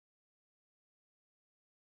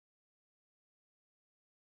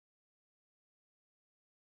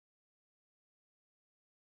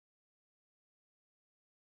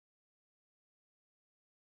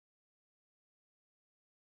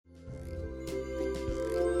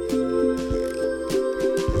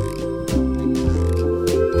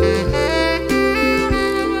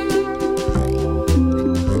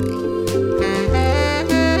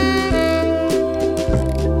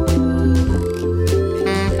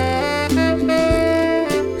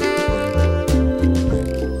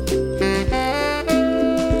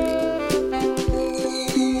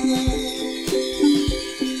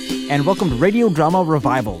and welcome to Radio Drama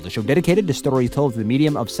Revival, the show dedicated to stories told through the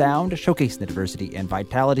medium of sound, showcasing the diversity and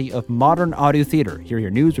vitality of modern audio theater. Here are your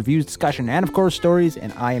news, reviews, discussion, and of course, stories,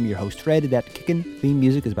 and I am your host, Fred. That kickin' theme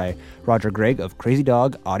music is by Roger Gregg of Crazy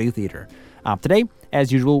Dog Audio Theater. Today,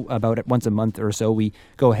 as usual, about once a month or so, we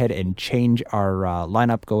go ahead and change our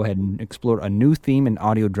lineup, go ahead and explore a new theme in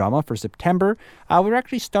audio drama for September. We're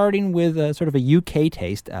actually starting with sort of a UK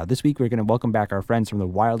taste. This week, we're going to welcome back our friends from the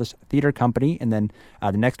Wireless Theatre Company, and then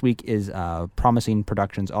the next week is Promising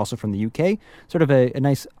Productions, also from the UK. Sort of a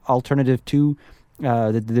nice alternative to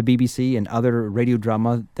the BBC and other radio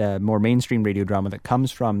drama, the more mainstream radio drama that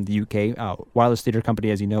comes from the UK. Wireless Theatre Company,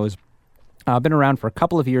 as you know, is been around for a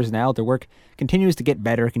couple of years now. Their work continues to get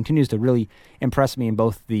better, continues to really impress me in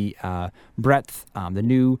both the breadth, the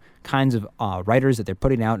new kinds of writers that they're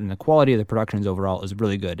putting out, and the quality of the productions overall is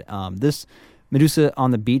really good. This Medusa on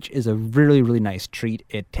the Beach is a really, really nice treat.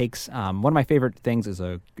 It takes one of my favorite things is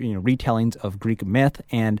retellings of Greek myth,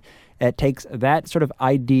 and it takes that sort of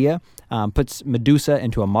idea, puts Medusa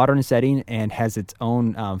into a modern setting, and has its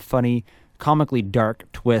own funny, comically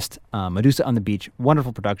dark twist. Medusa on the Beach,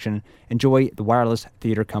 wonderful production. Enjoy the Wireless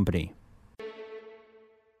Theatre Company.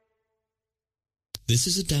 This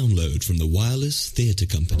is a download from the Wireless Theatre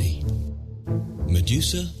Company.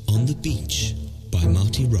 Medusa on the Beach by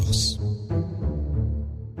Marty Ross.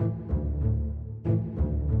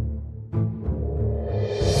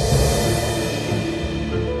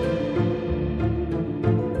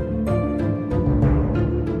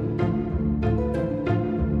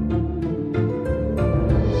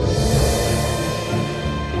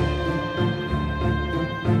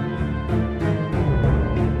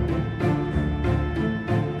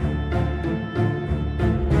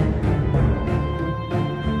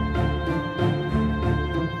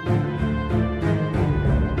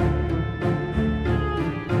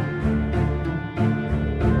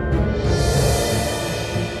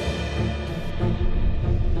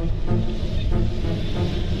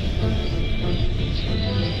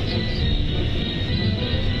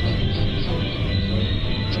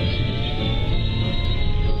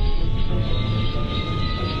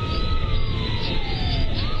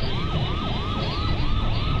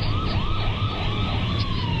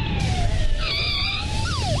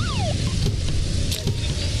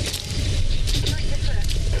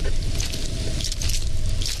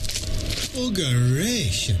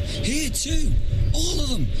 Here too, all of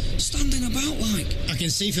them, standing about like... I can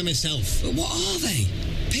see for myself. But what are they?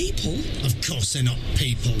 People? Of course they're not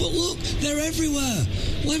people. But look, they're everywhere.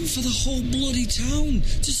 Length for the whole bloody town.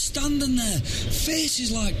 Just standing there.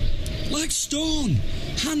 Faces like stone.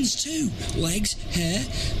 Hands too. Legs, hair,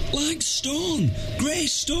 like stone. Grey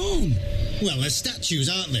stone. Well, they're statues,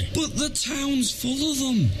 aren't they? But the town's full of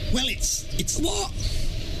them. Well, it's... What?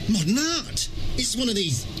 Modern art. It's one of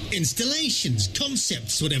these installations,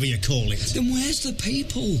 concepts, whatever you call it. Then where's the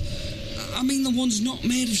people? I mean, the ones not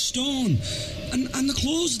made of stone. And the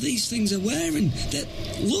clothes these things are wearing,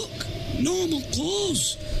 look, normal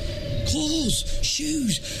clothes. Clothes,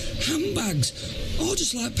 shoes, handbags, all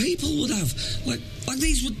just like people would have. Like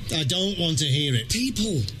these would... I don't want to hear it.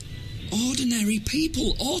 People. Ordinary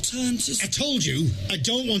people, all turned to... I told you, I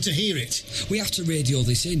don't want to hear it. We have to radio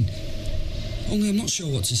this in. Only I'm not sure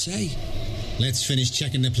what to say. Let's finish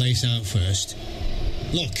checking the place out first.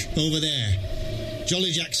 Look, over there.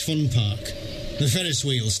 Jolly Jack's Fun Park. The Ferris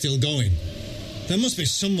wheel's still going. There must be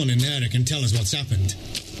someone in there who can tell us what's happened.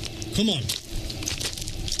 Come on.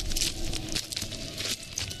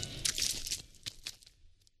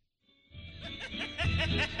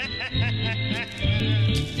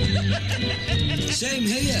 Same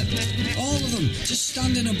here. All of them just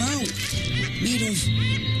standing about. Made of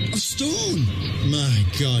stone. My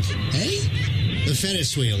God. Hey? The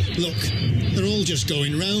Ferris wheel. Look, they're all just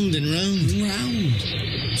going round and round. Round.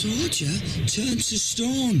 Told ya, turned to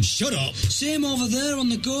stone. Shut up. Same over there on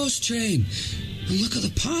the ghost train. And look at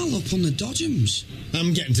the pile up on the Dodgems.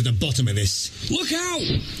 I'm getting to the bottom of this. Look out!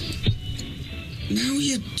 Now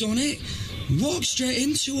you've done it. Walk straight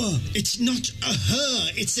into her. It's not a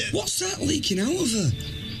her, it's a... What's that leaking out of her?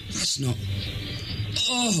 That's not...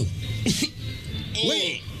 Oh.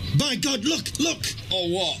 Wait! By God, look! Oh,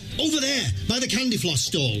 what? Over there, by the candy floss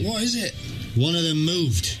stall. What is it? One of them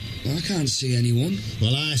moved. I can't see anyone.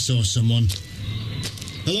 Well, I saw someone.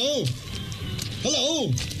 Hello?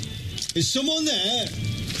 Hello? Is someone there?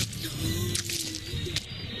 No.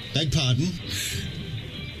 Beg pardon?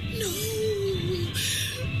 No.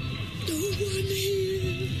 No one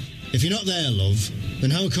here. If you're not there, love,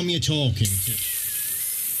 then how come you're talking to...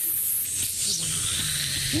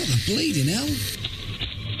 What the bleeding hell?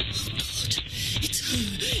 Oh, God. It's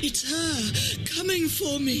her. It's her coming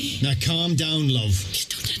for me. Now calm down, love. You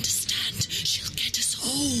don't understand. She'll get us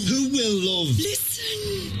all. Who will, love?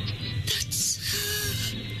 Listen. That's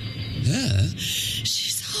her. Her?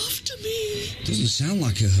 She's after me. Doesn't sound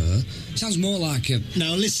like a her. Sounds more like a...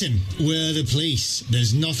 Now listen, we're the police.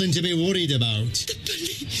 There's nothing to be worried about. The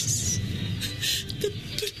police. The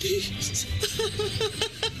police.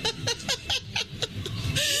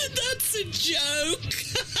 That's a joke.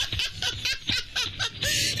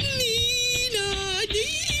 Nina.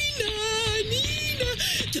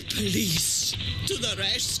 The police to the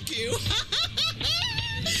rescue.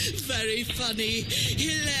 Very funny.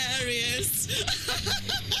 Hilarious.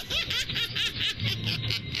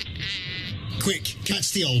 Quick,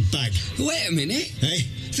 catch the old bag. Wait a minute. Hey?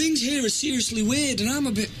 Things here are seriously weird and I'm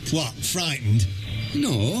a bit... What, frightened?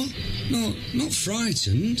 No, not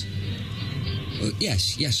frightened.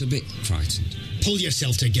 Yes, a bit frightened. Pull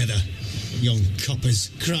yourself together, young coppers.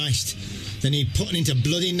 Christ. They need putting into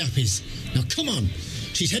bloody nappies. Now come on.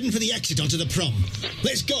 She's heading for the exit onto the prom.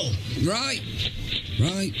 Let's go. Right.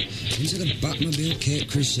 Into the Batmobile Cape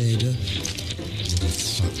Crusader. You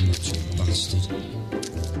fat macho bastard.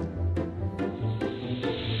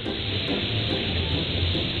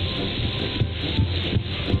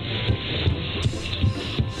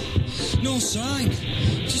 No sign.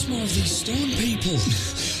 Just more of these stone people.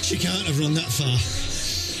 She can't have run that far.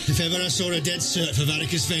 If ever I saw a dead cert for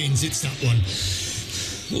varicose veins, it's that one.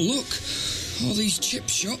 Well, look. All these chip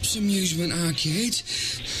shops, amusement arcades.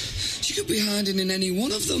 She could be hiding in any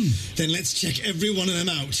one of them. Then let's check every one of them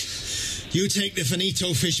out. You take the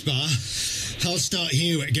Finito fish bar. I'll start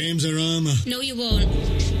here at Games Arama. No, you won't.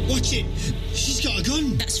 Watch it. She's got a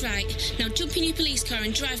gun. That's right. Now jump in your police car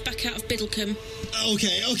and drive back out of Biddlecombe.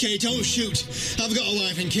 Okay, don't shoot. I've got a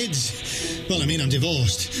wife and kids. Well, I mean, I'm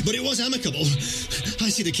divorced, but it was amicable. I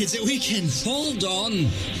see the kids at weekends. Hold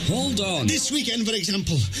on. This weekend, for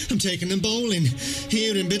example, I'm taking them bowling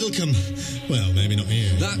here in Biddlecombe. Well, maybe not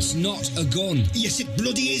here. That's not a gun. Yes, it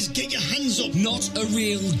bloody is. Get your hands up. Not a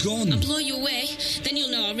real gun. I'll blow you away, then you'll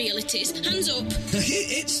know how real it is. Hands up.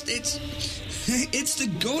 It's the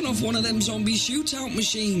gun off one of them zombie shootout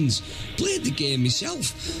machines. Played the game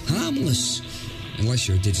myself. Harmless. Unless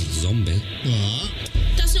you're a digital zombie. What?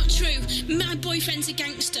 That's not true. My boyfriend's a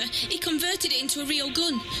gangster. He converted it into a real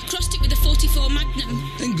gun. Crossed it with a 44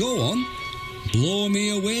 Magnum. Then go on. Blow me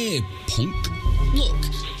away, punk.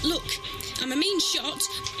 Look. I'm a mean shot,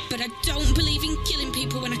 but I don't believe in killing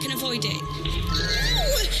people when I can avoid it.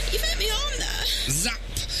 Ow! You've hurt me on there. Zap!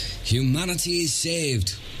 Humanity is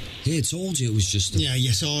saved. Hey, I told you it was just a...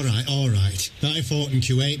 Yes, all right. I fought in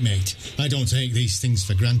Kuwait, mate. I don't take these things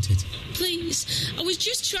for granted. Please, I was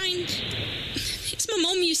just trying... It's my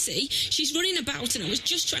mum, you see. She's running about and I was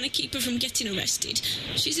just trying to keep her from getting arrested.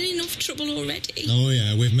 She's in enough trouble already. Oh,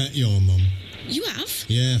 yeah, we've met your mum. You have?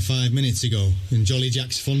 Yeah, 5 minutes ago, in Jolly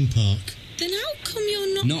Jack's Fun Park. Then how come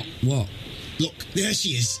you're not... Not what? Look, there she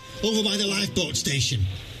is, over by the lifeboat station.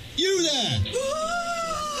 You there!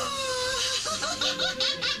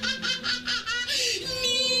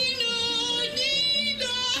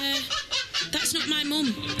 That's not my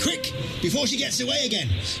mum. Quick, before she gets away again.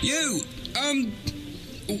 You,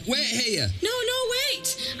 wait here. No,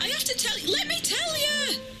 wait. I have to tell you. Let me tell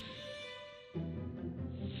you.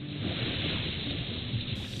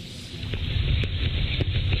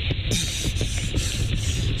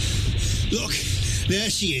 Look, there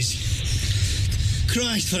she is.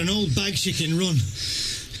 Christ, for an old bag she can run.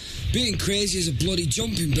 Being crazy as a bloody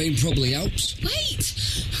jumping bean probably helps. Wait.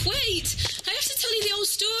 I have to tell you the whole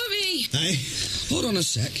story. Hey? Hold on a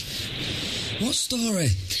sec. What story?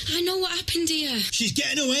 I know what happened here. She's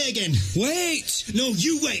getting away again. Wait! No,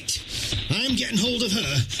 you wait. I'm getting hold of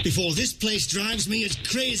her before this place drives me as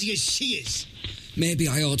crazy as she is. Maybe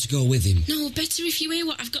I ought to go with him. No, better if you hear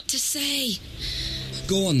what I've got to say.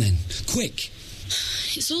 Go on then, quick.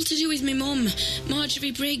 It's all to do with my mum,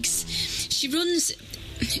 Marjorie Briggs. She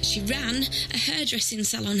ran a hairdressing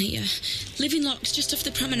salon here. Living Locks just off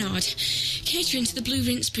the promenade. Catering to the Blue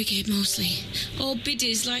Rinse Brigade mostly. All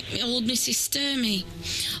biddies like old Mrs. Sturmey.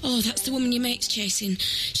 Oh, that's the woman your mate's chasing.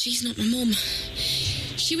 She's not my mum.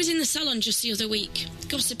 She was in the salon just the other week,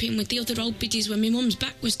 gossiping with the other old biddies when my mum's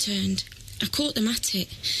back was turned. I caught them at it.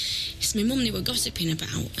 It's my mum they were gossiping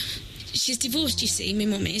about. She's divorced, you see, my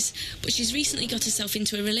mum is, but she's recently got herself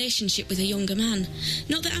into a relationship with a younger man.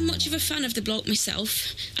 Not that I'm much of a fan of the bloke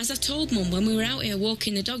myself, as I told Mum when we were out here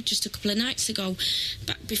walking the dog just a couple of nights ago,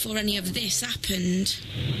 back before any of this happened.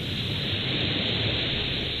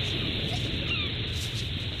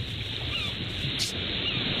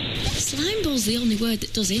 Slimeball's the only word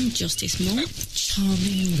that does him justice, Mum.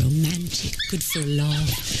 Charming, romantic, good for a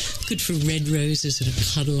laugh, good for red roses and a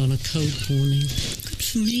cuddle on a cold morning. Good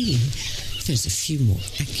for me. There's a few more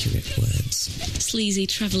accurate words. Sleazy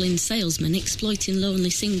travelling salesman exploiting lonely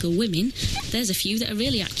single women. There's a few that are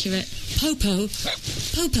really accurate. Popo,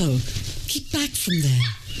 keep back from there.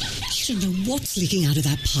 You don't know what's leaking out of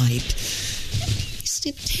that pipe. Isn't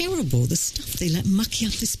it terrible, the stuff they let mucky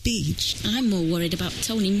up this beach? I'm more worried about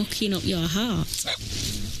Tony mucking up your heart.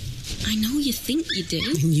 I know you think you do.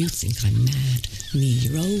 And you think I'm mad. Me,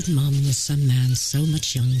 your old mum, with some man so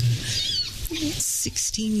much younger. It's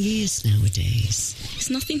 16 years nowadays. It's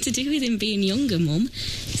nothing to do with him being younger, Mum.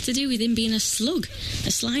 It's to do with him being a slug.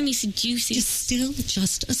 A slimy, seducing... You're still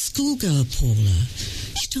just a schoolgirl, Paula.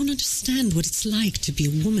 You don't understand what it's like to be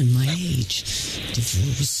a woman my age.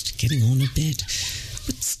 Divorced, getting on a bit,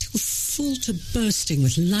 but still full to bursting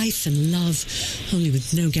with life and love, only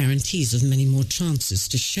with no guarantees of many more chances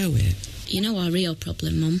to show it. You know our real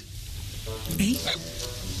problem, Mum? Eh?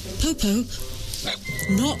 Popo?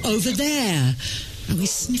 Not over there. Are we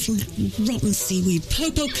sniffing that rotten seaweed?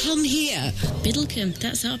 Popo, come here. Biddlecombe,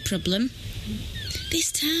 that's our problem.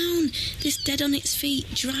 This town, this dead on its feet,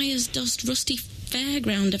 dry as dust, rusty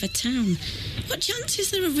fairground of a town. What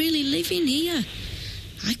chances there of really living here?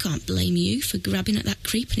 I can't blame you for grabbing at that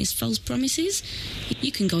creep and his false promises.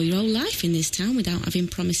 You can go your whole life in this town without having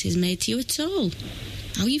promises made to you at all.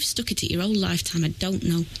 How you've stuck it your whole lifetime, I don't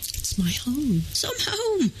know. It's my home. Some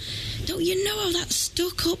home. Don't you know how that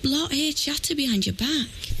stuck-up lot here chatter behind your back?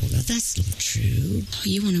 Well, that's not true. Oh,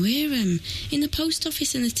 you want to hear them? In the post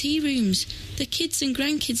office and the tea rooms. The kids and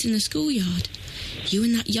grandkids in the schoolyard. You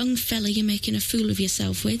and that young fella you're making a fool of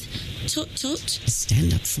yourself with. Tut-tut. I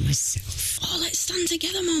stand up for myself. Oh, let's stand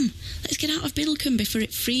together, Mum. Let's get out of Biddlecombe before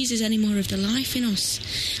it freezes any more of the life in us.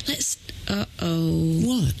 Let's... Uh-oh.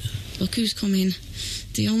 What? Look who's coming.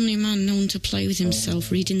 The only man known to play with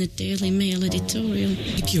himself reading the Daily Mail editorial.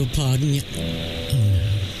 Beg your pardon, Oh,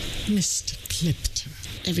 no. Mr. Clipter.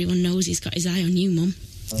 Everyone knows he's got his eye on you, Mum.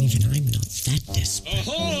 Even I'm not that desperate.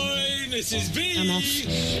 Ahoy, Mrs. B! I'm off.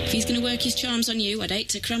 If he's going to work his charms on you, I'd hate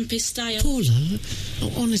to cramp his style. Paula,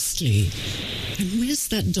 honestly. And where's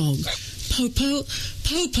that dog? Popo?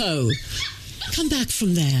 Popo! Come back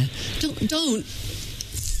from there. Don't.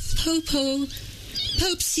 Popo.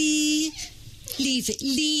 Popsy. Leave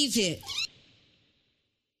it.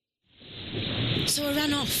 So I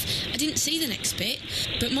ran off. I didn't see the next bit,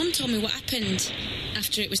 but Mum told me what happened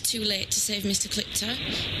after it was too late to save Mr. Clipter,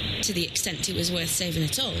 to the extent it was worth saving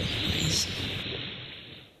at all, that is.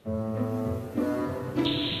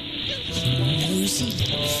 Nosy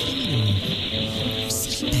little thing.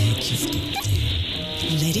 What's that bag you've got there?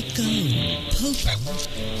 Let it go. Popo.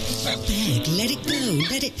 Bag, let it go.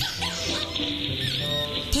 Let it...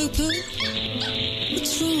 Popo?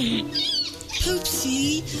 What's wrong?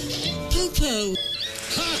 Popsy? Popo?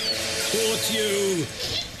 Ha! Caught you!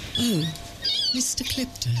 Oh, Mr.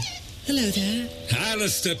 Clipter. Hello there.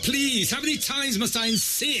 Alistair, please, how many times must I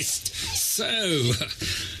insist? So,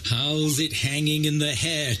 how's it hanging in the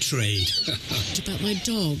hair trade? What about my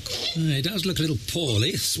dog? It does look a little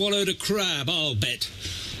poorly. Swallowed a crab, I'll bet.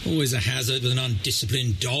 Always a hazard with an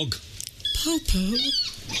undisciplined dog. Popo?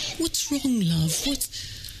 What's wrong, love?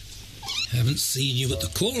 Haven't seen you at the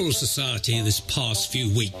Choral Society this past few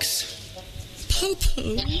weeks.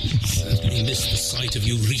 Popo? Certainly missed the sight of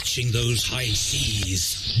you reaching those high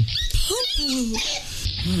seas. Popo?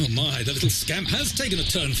 Oh my, the little scamp has taken a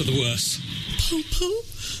turn for the worse. Popo?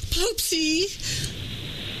 Popsy?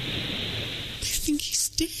 I think he's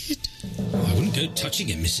dead. I wouldn't go touching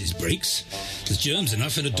him, Mrs. Briggs. There's germs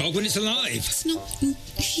enough in a dog when it's alive. It's not...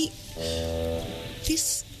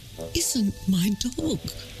 This isn't my dog.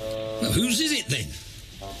 Well, whose is it then?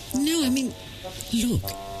 No, I mean, look,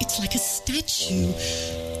 it's like a statue.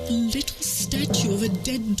 A little statue of a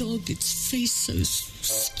dead dog, its face so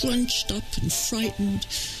scrunched up and frightened.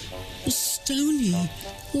 Stony,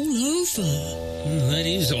 all over. That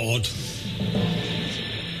is odd.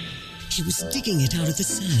 He was digging it out of the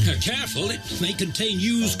sand. Careful, it may contain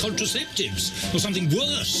used contraceptives or something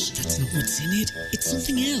worse. That's not what's in it. It's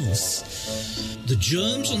something else. The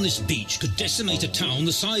germs on this beach could decimate a town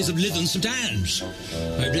the size of Lytham St Anne's.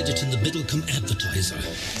 I read it in the Biddlecombe Advertiser.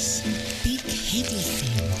 Some big, heavy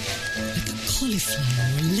thing, like a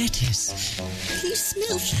cauliflower or lettuce. Can you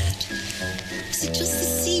smell that? Is it just the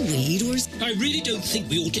seaweed, or is... I really don't think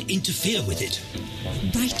we ought to interfere with it.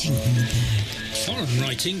 Writing on the bag. Foreign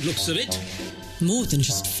writing, looks of it. More than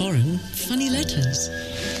just foreign. Funny letters.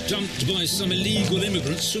 Dumped by some illegal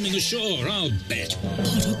immigrants swimming ashore, I'll bet.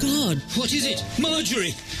 Oh, God. What is it?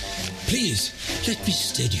 Marjorie! Please, let me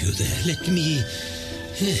steady you there. Let me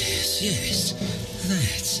Yes,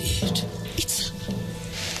 that's it. It's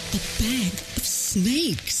a bag of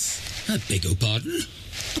snakes. I beg your pardon?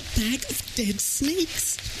 A bag of dead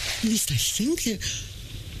snakes. At least I think they're...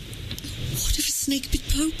 What if a snake bit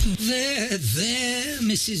Popo? There,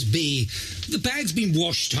 Mrs. B. The bag's been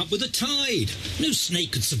washed up with the tide. No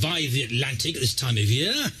snake could survive the Atlantic at this time of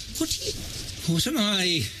year. What am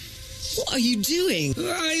I? What are you doing?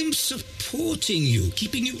 I'm supporting you,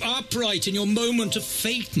 keeping you upright in your moment of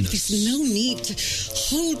fakeness. There's no need to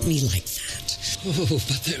hold me like that. Oh,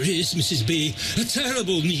 but there is, Mrs. B. A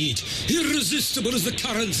terrible need. Irresistible as the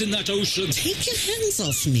currents in that ocean. Take your hands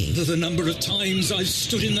off me. The number of times I've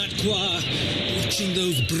stood in that choir, watching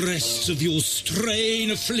those breasts of yours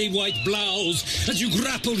strain a filly white blouse as you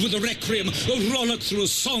grappled with the requiem or rollicked through a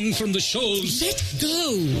song from the shows. Let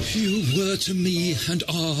go. You were to me and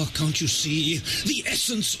are, can't you see, the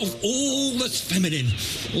essence of all that's feminine.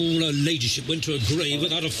 All her ladyship went to her grave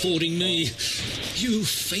without affording me. You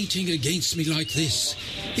fainting against me like this.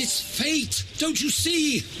 It's fate, don't you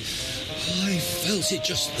see? I felt it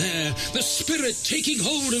just there, the spirit taking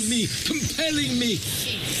hold of me, compelling me.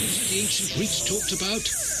 The ancient Greeks talked about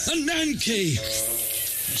Ananke,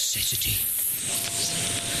 necessity.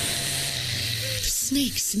 The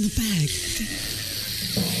snakes in the bag.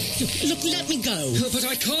 Look, let me go. But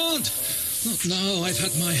I can't. Not now I've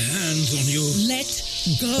had my hands on you. Let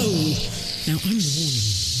go. Now, I'm warning you.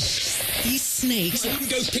 These snakes... I wouldn't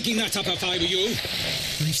go picking that up if I were you.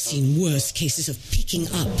 I've seen worse cases of picking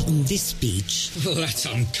up on this beach. Well, that's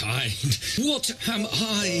unkind. What am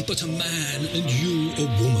I but a man and you a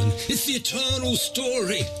woman? It's the eternal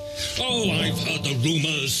story. Oh, I've heard the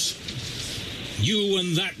rumours. You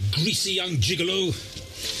and that greasy young gigolo.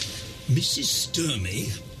 Mrs. Sturmey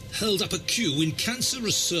held up a queue in cancer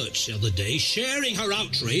research the other day, sharing her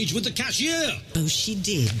outrage with the cashier. Oh, she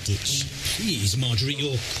did she? Please, Marjorie,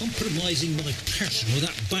 you're compromising my passion with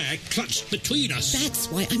that bag clutched between us. That's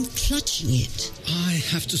why I'm clutching it. I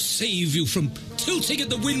have to save you from tilting at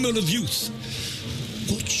the windmill of youth.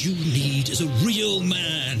 What you need is a real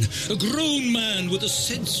man, a grown man with a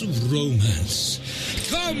sense of romance.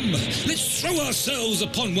 Come, let's throw ourselves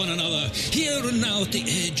upon one another, here and now at the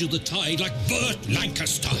edge of the tide, like Burt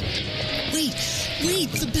Lancaster. Wait,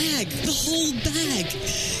 the bag, the whole bag.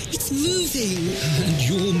 It's moving. And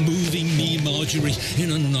you're moving me, Marjorie,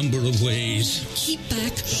 in a number of ways. Keep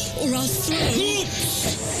back, or I'll throw.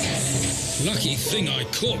 Oops! Lucky thing I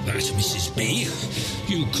caught that, Mrs. B.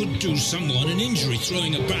 You could do someone an injury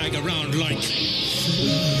throwing a bag around like...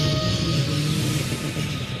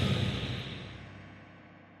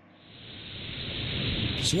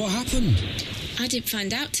 So what happened? I didn't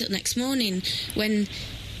find out till next morning when...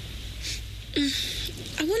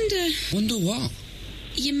 I wonder... Wonder what?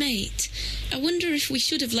 Your mate. I wonder if we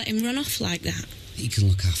should have let him run off like that. He can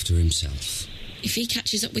look after himself. If he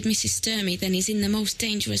catches up with Mrs. Sturmey, then he's in the most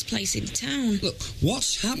dangerous place in town. Look,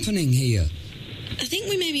 what's happening here? I think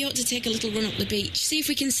we maybe ought to take a little run up the beach, see if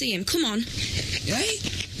we can see him. Come on. Hey?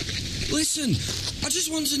 Listen, I just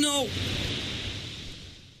want to know...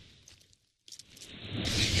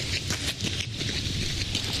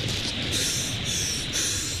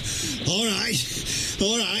 All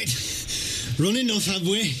right. Run enough, have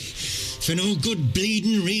we? For no good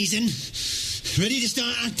bleeding reason. Ready to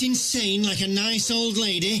start acting sane like a nice old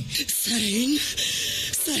lady? Sane?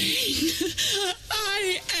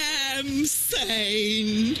 I am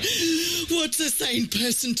sane. What's a sane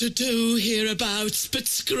person to do hereabouts but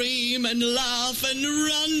scream and laugh and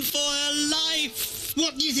run for her life?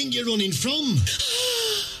 What do you think you're running from?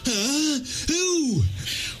 Who?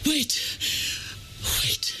 Wait.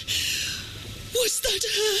 Was that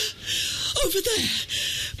her? Over there,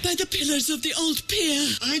 by the pillars of the old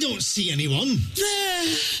pier. I don't see anyone.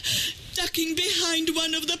 There, ducking behind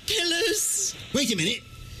one of the pillars. Wait a minute.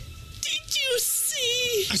 Did you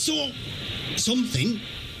see? I saw something.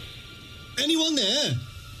 Anyone there?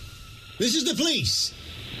 This is the police.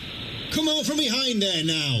 Come out from behind there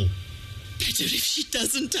now. Better if she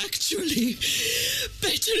doesn't, actually.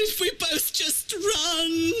 Better if we both just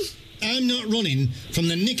run. I'm not running from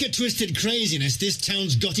the knicker-twisted craziness this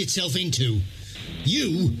town's got itself into.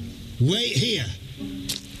 You wait here.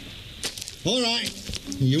 All right,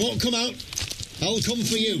 you won't come out. I'll come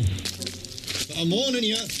for you. But I'm warning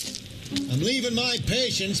you, I'm leaving my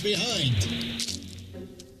patients behind.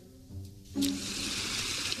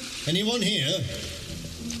 Anyone here?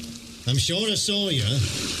 I'm sure I saw you.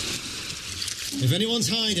 If anyone's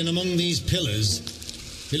hiding among these pillars,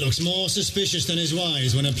 it looks more suspicious than is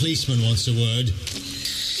wise when a policeman wants a word.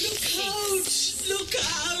 Look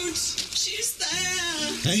out! She's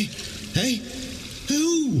there! Hey?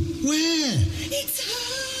 Who? Where? It's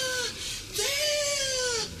her!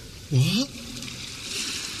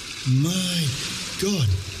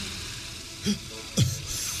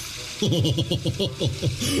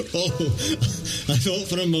 I thought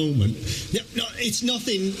for a moment. No, it's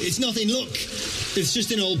nothing. It's nothing. Look, it's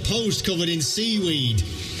just an old post covered in seaweed.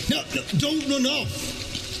 No, don't run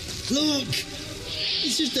off. Look,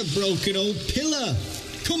 it's just a broken old pillar.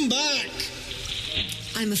 Come back.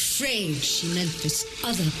 I'm afraid she meant this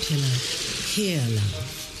other pillar. Here,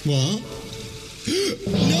 love. What?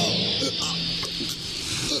 No!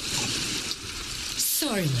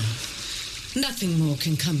 Sorry, love. Nothing more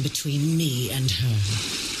can come between me and her.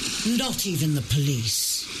 Not even the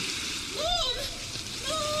police. Mom!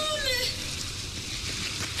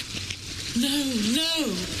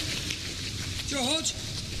 No. George!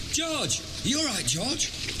 You all right,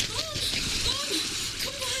 George? Mom!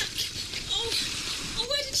 Come back! Oh,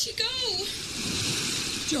 where did she go?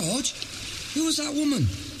 George? Who was that woman?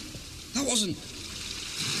 That wasn't...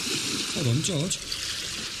 Hold on, George.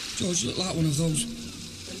 George, you look like one of those...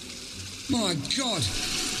 My God!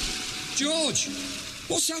 George!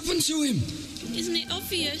 What's happened to him? Isn't it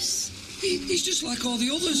obvious? He's just like all the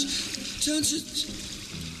others. Turns to...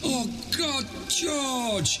 Oh, God,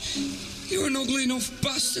 George! You're an ugly enough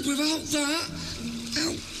bastard without that.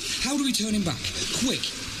 How do we turn him back? Quick!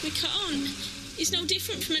 We can't. He's no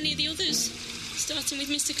different from any of the others. Starting with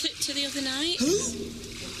Mr. Clipter the other night. Who?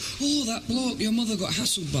 Oh, that bloke your mother got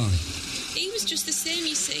hassled by. He was just the same,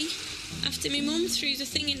 you see. After my mum threw the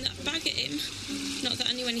thing in that bag at him. Not that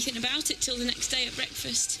I knew anything about it till the next day at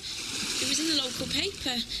breakfast. It was in the local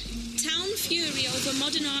paper. Town fury over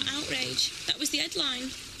modern art outrage. That was the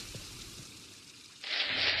headline.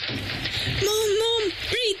 Mum,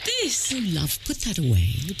 read this. Oh, love, put that away.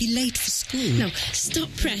 You'll be late for school. No, stop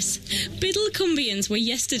press. Biddlecumbians were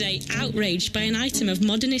yesterday outraged by an item of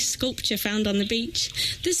modernist sculpture found on the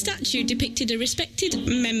beach. The statue depicted a respected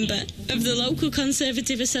member of the local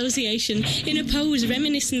Conservative Association in a pose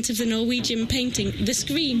reminiscent of the Norwegian painting The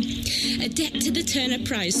Scream. A debt to the Turner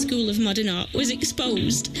Prize School of Modern Art was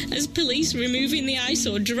exposed as police removing the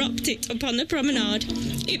eyesore dropped it upon the promenade.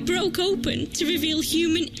 It broke open to reveal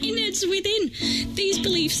human innards within. These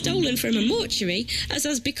beliefs stolen from a mortuary, as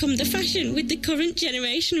has become the fashion with the current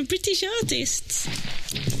generation of British artists.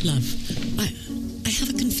 Love, I have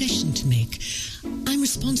a confession to make. I'm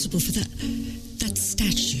responsible for that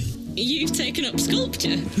statue. You've taken up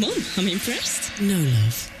sculpture? Mum, I'm impressed. No,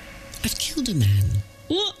 love. I've killed a man.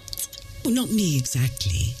 What? Well, not me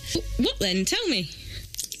exactly. What then? Tell me.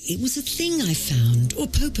 It was a thing I found, or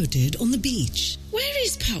Popo did, on the beach. Where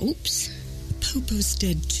is Popes? Popo's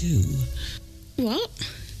dead too. What?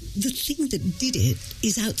 The thing that did it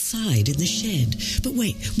is outside in the shed. But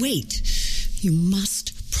wait. You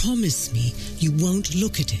must promise me you won't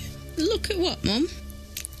look at it. Look at what, Mum?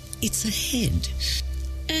 It's a head.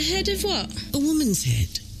 A head of what? A woman's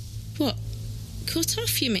head. What? Cut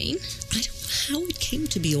off, you mean? I don't know how it came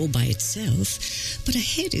to be all by itself, but a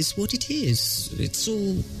head is what it is. It's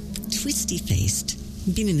all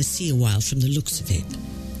twisty-faced. Been in the sea a while from the looks of it.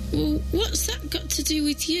 Well, what's that got to do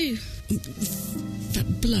with you?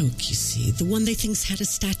 That bloke, you see, the one they think's had a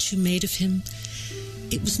statue made of him,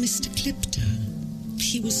 it was Mr. Clipter.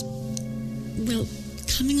 He was, well,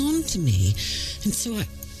 coming on to me, and so I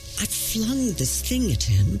flung this thing at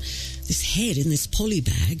him, this head in this poly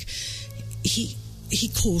bag. He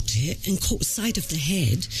caught it and caught sight of the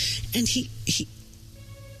head, and he...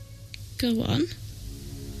 Go on.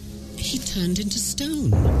 He turned into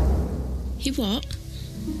stone. He what?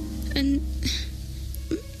 And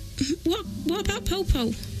what about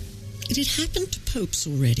Popo? It had happened to Popes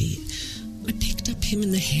already. I picked up him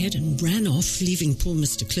in the head and ran off, leaving poor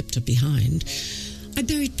Mr. Clipter behind. I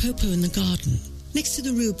buried Popo in the garden, next to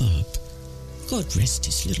the rhubarb. God rest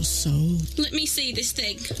his little soul. Let me see this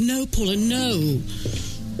thing. No, Paula, no.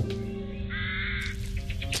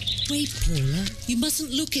 Wait, Paula, you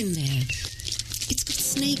mustn't look in there. It's got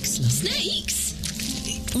snakes, love. Snakes?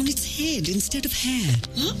 On its head instead of hair.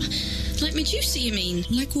 What? Like Medusa, you mean?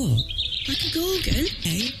 Like what? Like a gorgon?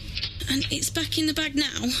 Eh? And it's back in the bag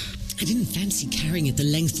now? I didn't fancy carrying it the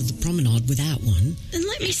length of the promenade without one. Then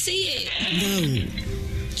let me see it. No.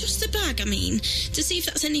 Just the bag, I mean, to see if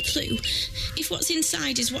that's any clue. If what's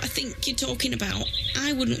inside is what I think you're talking about,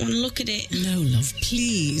 I wouldn't want to look at it. No, love,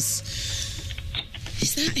 please.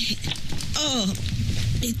 Is that it? Oh,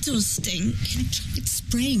 it does stink. I tried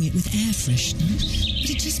spraying it with air freshener, but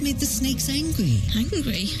it just made the snakes angry.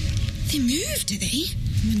 Angry? They move, do they?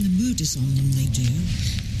 When the mood is on them, they do.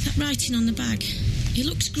 That writing on the bag, it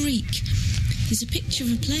looks Greek. There's a picture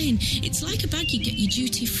of a plane. It's like a bag you get your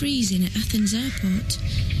duty-frees in at Athens airport.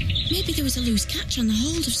 Maybe there was a loose catch on the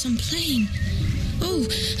hold of some plane.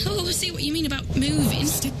 Oh, I see what you mean about moving.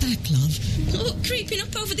 Step back, love. Look, creeping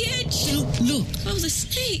up over the edge. Look. Oh, the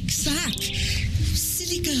snakes. Back.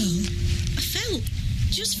 Silly girl. I felt,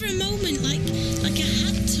 just for a moment, like I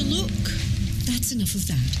had to look. That's enough of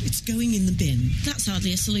that. It's going in the bin. That's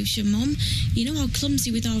hardly a solution, Mum. You know how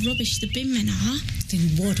clumsy with our rubbish the bin men are. Then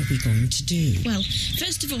what are we going to do? Well,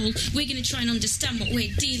 first of all, we're going to try and understand what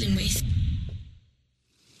we're dealing with.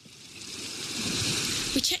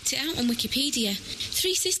 We checked it out on Wikipedia.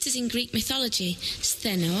 3 sisters in Greek mythology: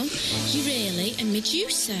 Stheno, Euryale and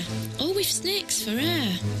Medusa, all with snakes for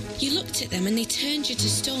hair. You looked at them and they turned you to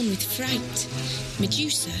stone with fright.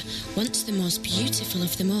 Medusa, once the most beautiful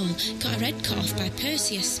of them all, got her head cut off by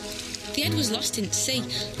Perseus. The head was lost in the sea,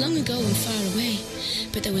 long ago and far away.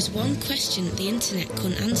 But there was one question that the internet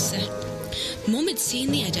couldn't answer. Mum had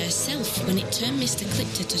seen the head herself when it turned Mr.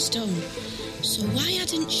 Clipter to stone. So why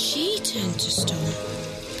hadn't she turned to stone?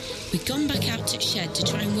 We'd gone back out to the shed to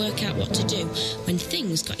try and work out what to do when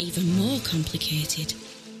things got even more complicated.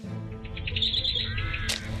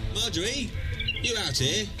 Marjorie, you out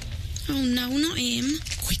here? Oh no, not him.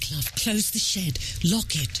 Quick, love, close the shed.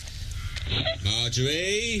 Lock it.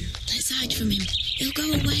 Marjorie? Let's hide from him. He'll go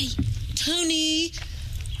away. Tony!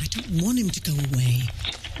 I don't want him to go away.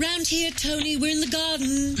 Round here, Tony, we're in the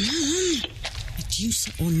garden. Mum!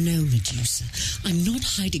 Medusa or no Medusa, I'm not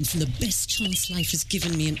hiding from the best chance life has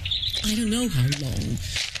given me in I don't know how long.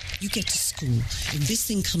 You get to school, and this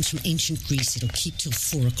thing comes from ancient Greece. It'll keep till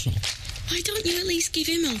 4 o'clock. Why don't you at least give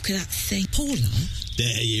him a look at that thing? Paula?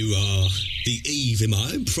 There you are. The Eve in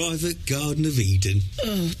my own private Garden of Eden.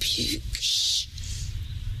 Oh, puke. Shh.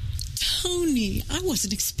 Tony, I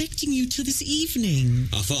wasn't expecting you till this evening.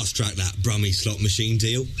 I fast-tracked that Brummy slot machine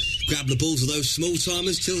deal. Grabbed the balls of those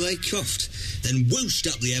small-timers till they coughed. Then whooshed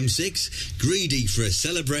up the M6, greedy for a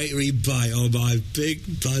celebratory bite on my big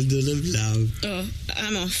bundle of love. Oh,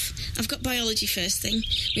 I'm off. I've got biology first thing.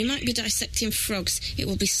 We might be dissecting frogs. It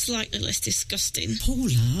will be slightly less disgusting.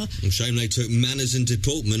 Paula? I'm ashamed they took manners and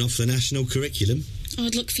deportment off the national curriculum.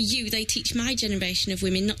 Odd luck for you, they teach my generation of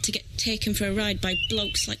women not to get taken for a ride by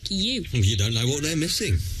blokes like you. You don't know what they're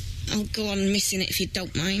missing. I'll go on missing it if you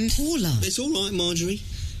don't mind. Paula! It's all right, Marjorie.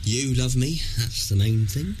 You love me. That's the main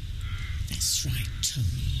thing. That's right, Tony.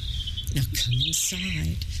 Now come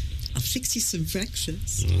inside. I'll fix you some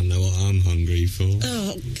breakfast. I know what I'm hungry for.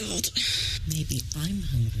 Oh, God. Maybe I'm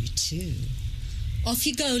hungry too. Off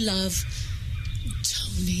you go, love.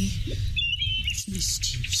 Tony, I've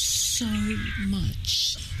missed you so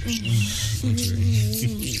much.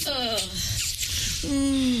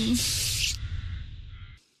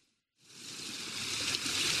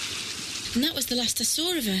 And that was the last I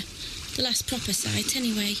saw of her. The last proper sight,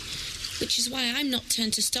 anyway. Which is why I'm not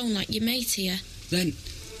turned to stone like your mate here. Then,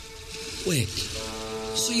 wait.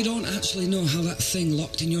 So you don't actually know how that thing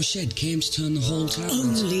locked in your shed came to turn the whole town?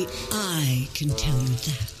 Only I can tell you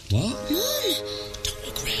that. What? Mum! Don't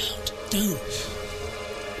look round. Don't.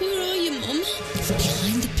 Where are you, Mum?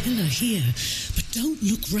 Behind the pillar here. But don't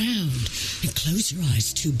look round. And close your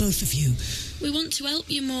eyes too, both of you. We want to help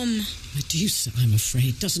you, Mum. Medusa, I'm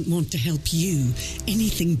afraid, doesn't want to help you.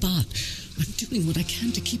 Anything but. I'm doing what I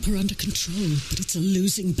can to keep her under control, but it's a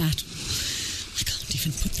losing battle. I can't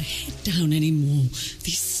even put the head down anymore.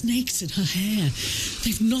 These snakes in her hair,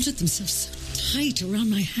 they've knotted themselves so tight around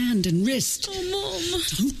my hand and wrist. Oh, Mum.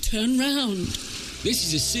 Don't turn round. This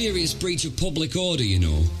is a serious breach of public order, you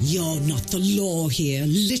know. You're not the law here,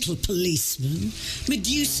 little policeman.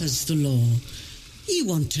 Medusa's the law. You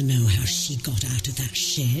want to know how she got out of that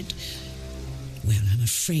shed? Well, I'm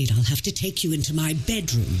afraid I'll have to take you into my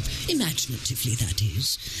bedroom, imaginatively, that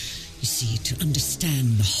is. You see, to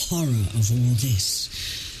understand the horror of all this,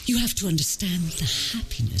 you have to understand the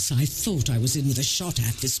happiness I thought I was in with a shot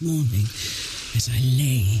at this morning as I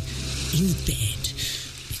lay in bed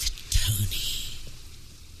with Tony.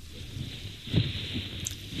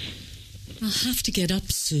 I'll have to get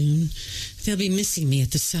up soon. They'll be missing me at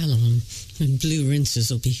the salon, and Blue Rincers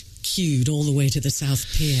will be queued all the way to the South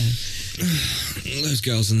Pier. Those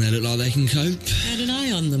girls in there look like they can cope. Had an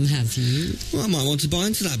eye on them, have you? Well, I might want to buy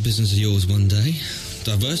into that business of yours one day.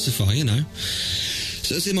 Diversify, you know.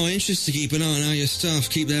 So it's in my interest to keep an eye on how your staff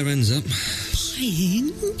keep their ends up.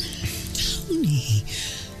 Buying? Tony,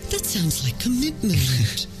 that sounds like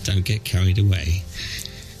commitment. Don't get carried away.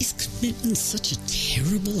 Is commitment such a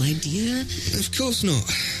terrible idea? Of course not.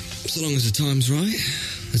 So long as the time's right.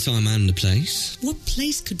 The time and the place. What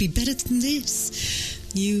place could be better than this?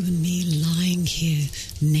 You and me lying here,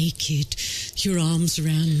 naked, your arms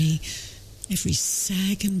around me, every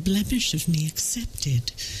sag and blemish of me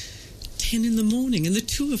accepted. 10 in the morning, and the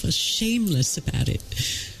two of us shameless about it.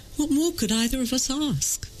 What more could either of us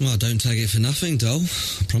ask? Well, don't take it for nothing, doll.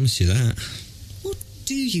 I promise you that. What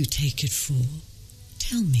do you take it for?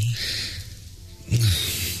 Tell me.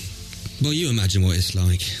 Well, you imagine what it's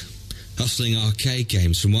like. Hustling arcade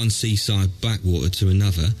games from one seaside backwater to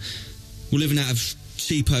another. We're living out of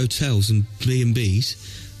cheap hotels and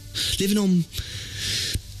B&Bs. Living on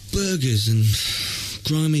burgers and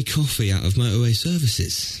grimy coffee out of motorway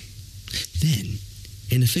services. Then,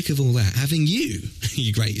 in the thick of all that, having you,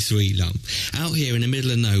 you great sweet lump, out here in the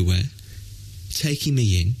middle of nowhere, taking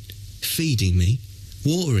me in, feeding me,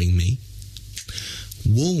 watering me,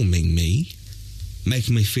 warming me,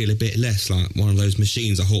 making me feel a bit less like one of those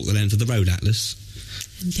machines I hawk the length of the road atlas.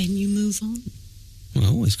 And then you move on. Well, I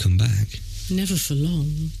always come back. Never for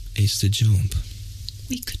long. It's the job.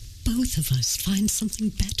 We could both of us find something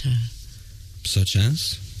better. Such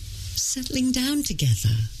as? Settling down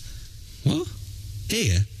together. What?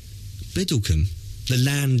 Here? Biddlecombe? The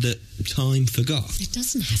land that time forgot? It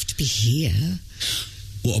doesn't have to be here.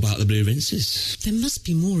 What about the Blue Rinses? There must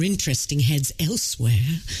be more interesting heads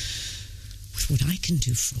elsewhere. With what I can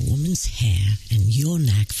do for a woman's hair and your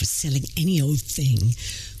knack for selling any old thing,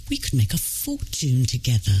 we could make a fortune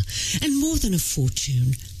together. And more than a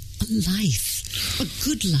fortune, a life. A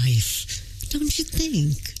good life. Don't you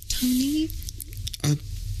think, Tony?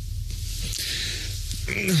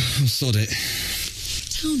 Sod it.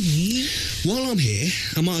 Tony? While I'm here,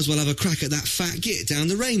 I might as well have a crack at that fat git down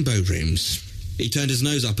the Rainbow Rooms. He turned his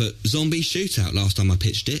nose up at Zombie Shootout last time I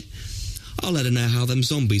pitched it. I'll let her know how them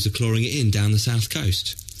zombies are clawing it in down the south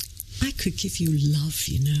coast. I could give you love,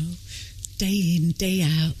 you know. Day in, day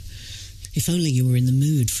out. If only you were in the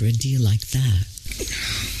mood for a deal like that.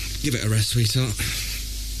 Give it a rest, sweetheart.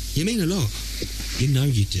 You mean a lot. You know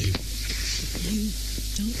you do. You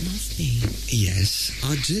don't love me. Yes,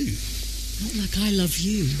 I do. Not like I love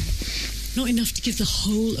you. Not enough to give the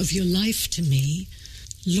whole of your life to me.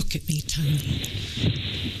 Look at me, Tony.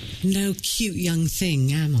 No cute young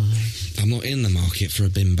thing, am I? I'm not in the market for a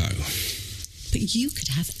bimbo. But you could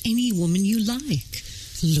have any woman you like.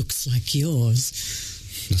 Looks like yours.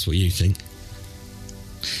 That's what you think.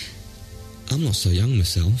 I'm not so young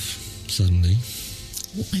myself, suddenly.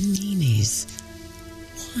 What I mean is,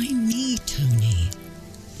 why me, Tony?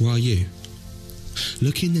 Why you?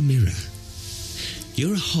 Look in the mirror.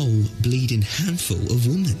 You're a whole bleeding handful of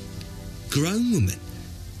woman. Grown woman.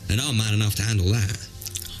 And I'm man enough to handle that.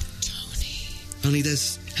 Oh, Tony. Only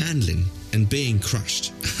there's handling and being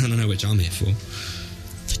crushed. I don't know which I'm here for.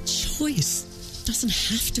 The choice doesn't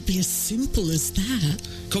have to be as simple as that.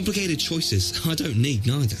 Complicated choices I don't need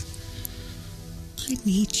neither. I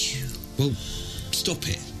need you. Well, stop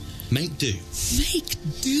it. Make do. Make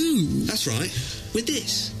do? That's right. With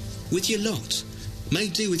this. With your lot.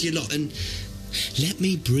 Make do with your lot and let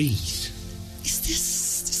me breathe.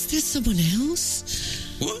 Is there someone else?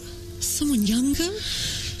 What? Someone younger?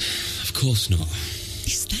 Of course not.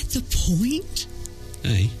 Is that the point?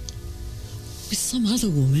 Hey? With some other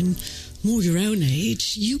woman, more your own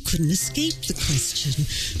age, you couldn't escape the question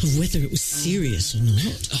of whether it was serious or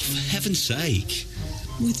not. Oh, for heaven's sake.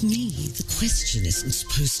 With me, the question isn't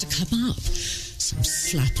supposed to come up. Some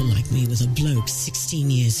slapper like me with a bloke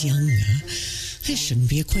 16 years younger. There shouldn't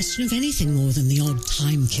be a question of anything more than the odd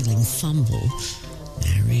time-killing fumble.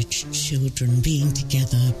 Marriage, children, being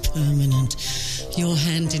together, permanent, your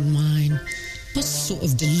hand in mine. What sort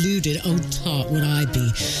of deluded old tart would I be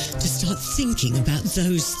to start thinking about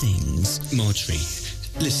those things? Marjorie,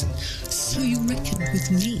 listen. So you reckon with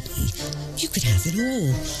me, you could have it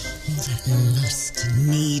all. All that lust and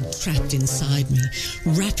need trapped inside me,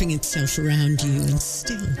 wrapping itself around you, and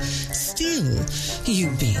still, you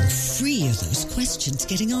being free of those questions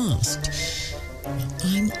getting asked.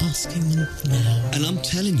 I'm asking them now. And I'm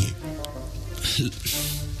telling you.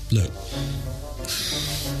 Look.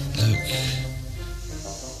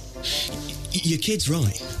 Your kid's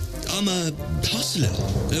right. I'm a hustler,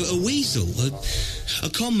 a weasel, a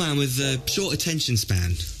con man with a short attention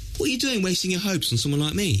span. What are you doing wasting your hopes on someone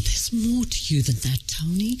like me? There's more to you than that,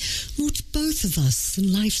 Tony. More to both of us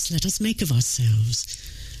than life's let us make of ourselves.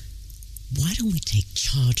 Why don't we take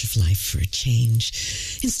charge of life for a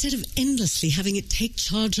change, instead of endlessly having it take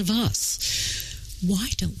charge of us? Why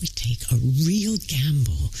don't we take a real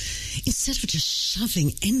gamble, instead of just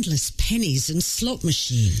shoving endless pennies in slot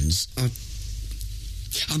machines?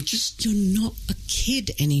 I'm just... You're not a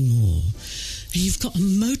kid anymore. And you've got a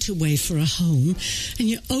motorway for a home, and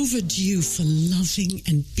you're overdue for loving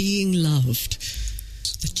and being loved.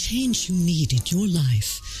 The change you need in your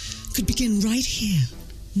life could begin right here.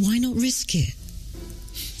 Why not risk it?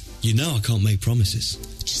 You know I can't make promises.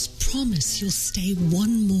 Just promise you'll stay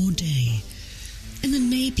one more day. And then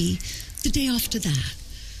maybe the day after that.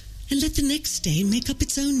 And let the next day make up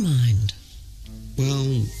its own mind.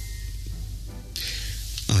 Well,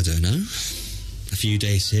 I don't know. A few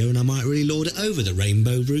days here and I might really lord it over the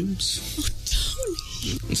rainbow rooms. Oh,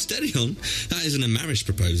 Tony. Steady on. That isn't a marriage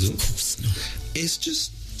proposal. Of course not. It's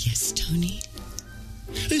just... Yes, Tony.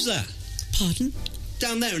 Who's that? Pardon?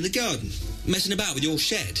 Down there in the garden, messing about with your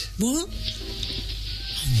shed. What?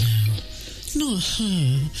 Oh, no. Not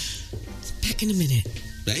her. Back in a minute.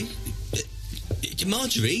 Eh?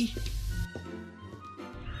 Marjorie?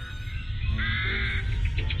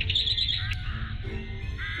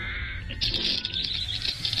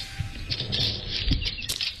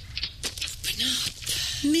 Open up.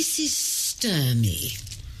 Mrs. Sturmy.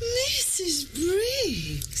 Mrs.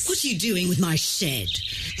 Briggs. What are you doing with my shed?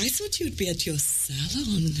 I thought you'd be at your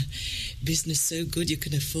salon. Business so good you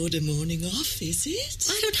can afford a morning off, is it?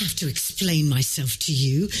 I don't have to explain myself to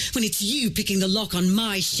you when it's you picking the lock on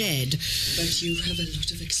my shed. But you have a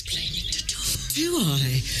lot of explaining to do. Do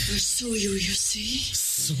I? I saw you see.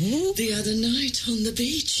 Saw? The other night on the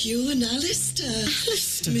beach, you and Alistair.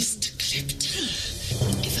 Alistair? Mr. Clipton.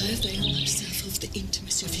 If I avail myself of the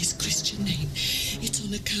intimacy of his Christian name, it's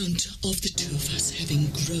on account of the two of us having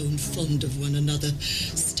grown fond of one another,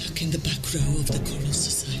 stuck in the back row of the Choral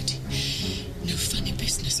Society. No funny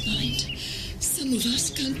business, mind. Some of us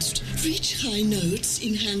can't reach high notes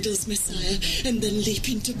in Handel's Messiah and then leap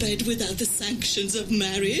into bed without the sanctions of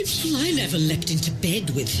marriage. Well, I never leapt into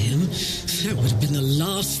bed with him. That would have been the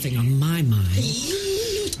last thing on my mind.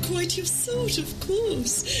 Not quite your sort, of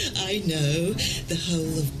course. I know. The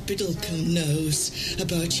whole of Biddlecombe knows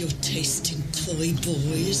about your taste in toy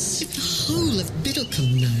boys. If the whole of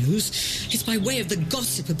Biddlecombe knows, it's by way of the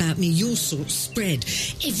gossip about me your sort spread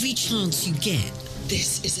every chance you get.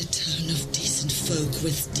 This is a town of decent folk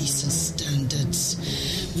with decent standards.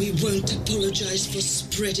 We won't apologize for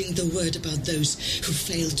spreading the word about those who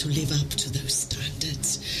fail to live up to those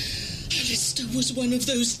standards. Alistair was one of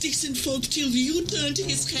those decent folk till you turned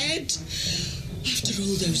his head. After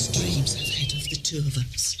all those dreams I've had of the two of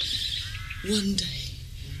us, one day,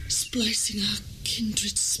 splicing our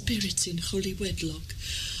kindred spirits in holy wedlock,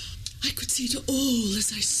 I could see it all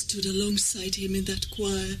as I stood alongside him in that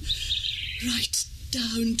choir, right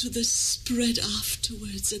down to the spread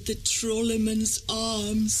afterwards at the Trollerman's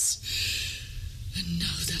Arms. And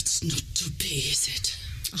now that's not to be, is it?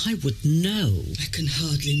 I would know. I can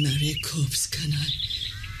hardly marry a corpse, can I?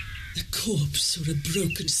 A corpse or a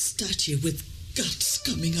broken statue with guts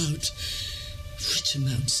coming out, which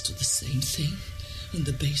amounts to the same thing on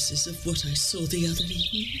the basis of what I saw the other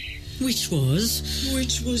evening. Which was?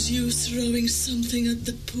 Which was you throwing something at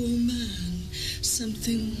the poor man,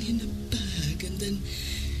 something in a bag, and then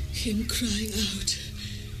him crying out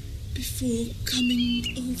before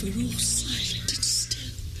coming over all silent and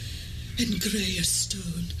still and grey as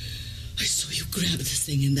stone. I saw you grab the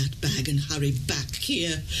thing in that bag and hurry back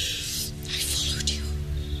here. I followed you,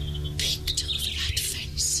 peeked over that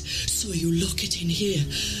fence, saw you lock it in here.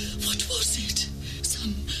 What was it?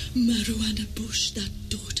 Some marijuana bush that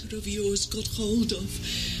daughter of yours got hold of,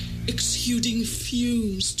 exuding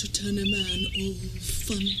fumes to turn a man all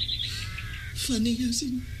funny. Funny as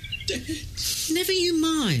in dead. Never you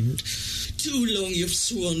mind. Too long you've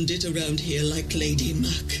swanned it around here like Lady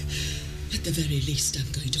Mac. At the very least,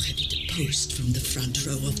 I'm going to have you deposed from the front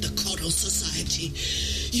row of the Choral Society.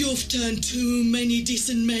 You've turned too many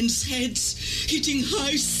decent men's heads, hitting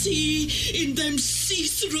high C in them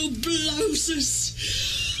see-through blouses.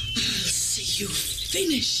 I'll see you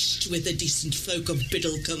finished with the decent folk of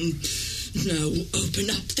Biddlecombe. Now open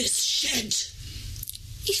up this shed.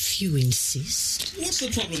 If you insist. What's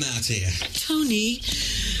the problem out here? Tony.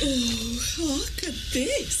 Oh, hark at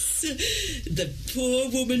this. The poor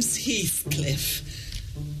woman's Heathcliff.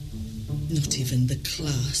 Not even the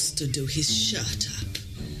class to do his shut up.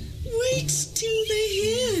 Wait till they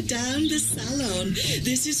hear down the salon.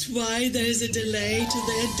 This is why there's a delay to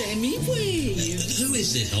their demi-wave. Who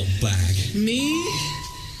is this old bag? Me?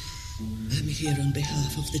 I'm here on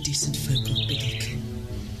behalf of the decent folk of Biddlecombe,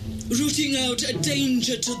 rooting out a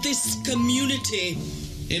danger to this community.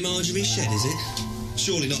 In Marjorie's shed, is it?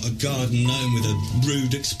 Surely not a garden gnome with a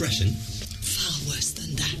rude expression. Far worse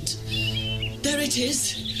than that. There it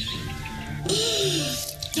is.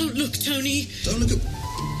 Don't look, Tony. Don't look at...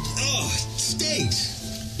 Oh, State!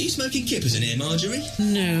 You smoking kippers in here, Marjorie?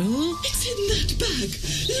 No. It's in that bag.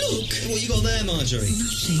 Look. What you got there, Marjorie?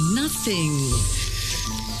 Nothing.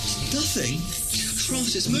 Nothing?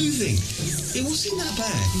 Christ, it's moving. What's in that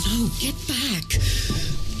bag? No, get back.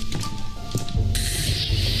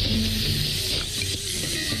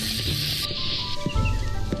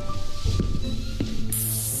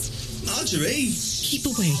 Marjorie! Keep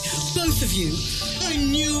away, both of you. I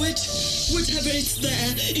knew it. Whatever it's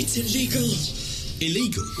there, it's illegal.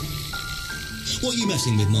 Illegal? What are you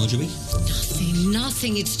messing with, Marjorie?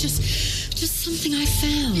 Nothing. It's just something I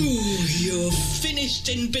found. Oh, you're finished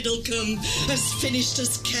in Biddlecombe, as finished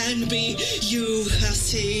as can be. You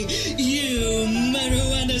hussy, you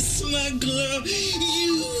marijuana smuggler,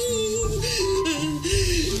 you...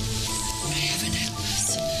 Heaven help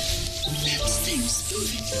us. That thing's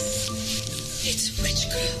moving. It's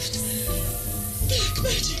witchcraft. Black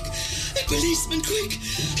magic. A policeman, quick.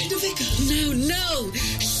 And a vicar. No.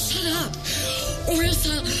 Shut up. Or else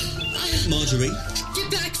I'll... Marjorie?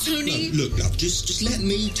 Get back, Tony. No, look, love, just let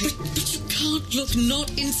me take... But you can't look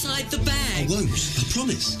not inside the bag. I won't, I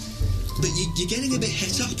promise. But you're getting a bit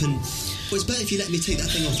het up and... Well, it's better if you let me take that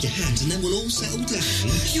thing off your hands and then we'll all settle down.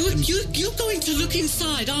 You're going to look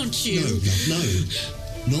inside, aren't you? No, love,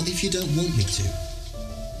 no. Not if you don't want me to.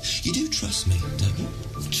 You do trust me, don't you?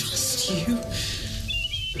 Trust you?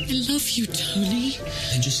 I love you, Tony.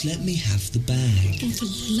 Then just let me have the bag. Oh, the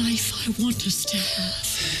life I want us to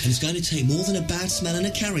have. And it's going to take more than a bad smell and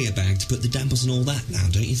a carrier bag to put the dampers and all that now,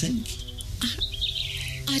 don't you think?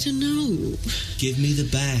 I don't know. Give me the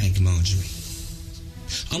bag, Marjorie.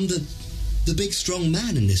 I'm the big strong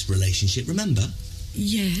man in this relationship, remember?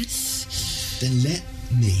 Yes. Then let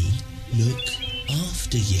me look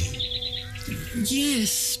after you.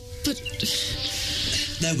 Yes, but...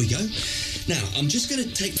 There we go. Now, I'm just going to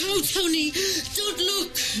take... Oh, Tony, don't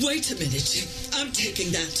look. Wait a minute. I'm taking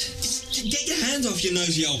that. Just get your hands off your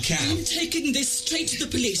nosy old cow. I'm taking this straight to the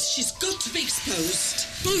police. She's got to be exposed.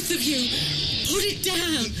 Both of you, put it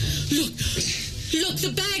down. Look, the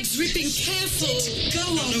bag's ripping. Careful. Go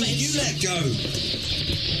on, No, you let go.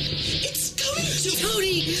 It's going to...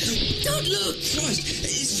 Tony, don't look. Christ,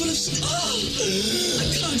 it's full of... I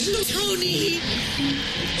can't look. Tony.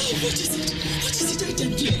 Oh, what is it? What is it? I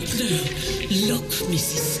don't look. No, look,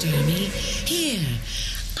 Mrs. Sturmey. Here,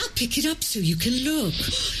 I'll pick it up so you can look.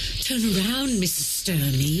 Turn around, Mrs.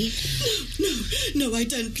 Sturmey. No, I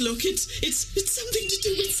don't look. It's something to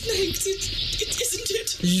do with snakes. It isn't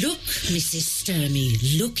it? Look, Mrs. Sturmey,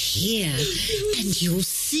 look here, and you'll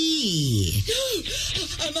see. No,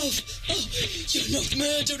 I'm off. Oh, you're not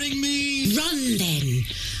murdering me. Run, then.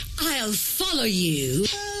 I'll follow you.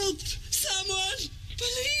 Help! Someone!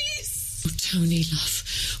 Police! Oh, Tony, love,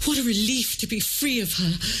 what a relief to be free of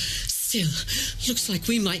her. Still, looks like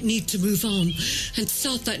we might need to move on and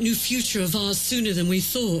start that new future of ours sooner than we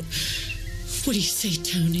thought. What do you say,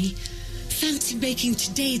 Tony? Fancy making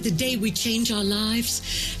today the day we change our lives?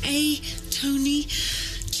 Eh, Tony?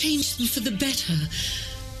 Change them for the better.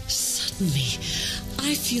 Suddenly,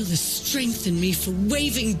 I feel the strength in me for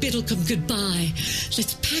waving Biddlecombe goodbye.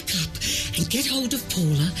 Let's pack up and get hold of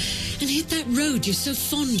Paula and hit that road you're so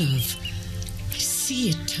fond of. I see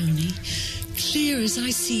it, Tony. Clear as I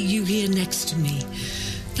see you here next to me.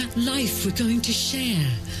 That life we're going to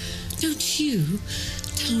share. Don't you,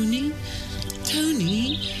 Tony?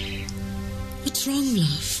 Tony? What's wrong,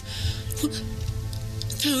 love? What?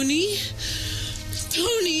 Tony?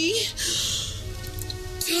 Tony?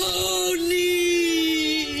 Tony!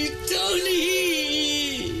 Tony!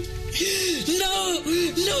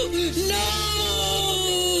 No!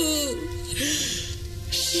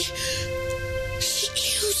 She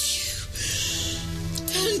killed you.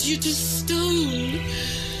 Turned you to stone.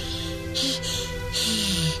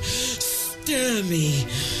 Stir me.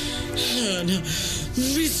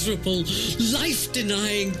 Miserable,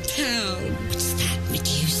 life-denying town. What's that,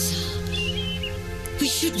 Medusa? We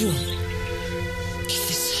should walk. Give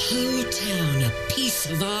this whole town a piece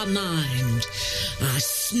of our mind. Our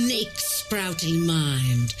snake-sprouting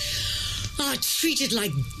mind. Our treated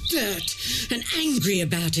like dirt and angry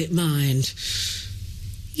about it mind.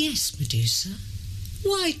 Yes, Medusa.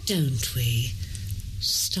 Why don't we?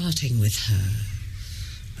 Starting with her.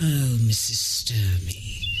 Oh, Mrs. Sturmey.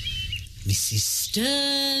 Mrs.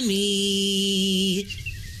 Sturmey.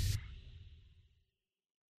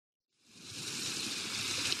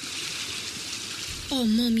 Oh,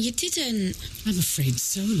 Mum, you didn't. I'm afraid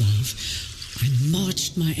so, love. I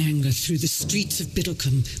marched my anger through the streets of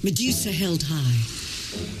Biddlecombe, Medusa held high.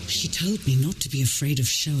 She told me not to be afraid of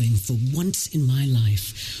showing, for once in my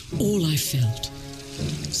life, all I felt.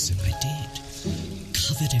 So I did.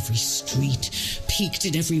 Covered every street, peeked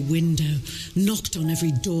at every window, knocked on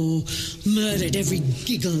every door, murdered every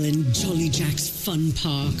giggle in Jolly Jack's fun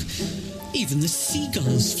park. Even the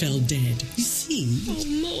seagulls fell dead, you see. Oh,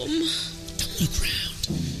 Mum. Don't look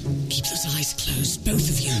round. Keep those eyes closed, both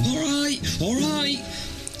of you. All right.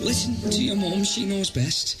 Listen to your mum, she knows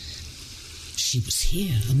best. She was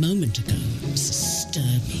here a moment ago, Mrs.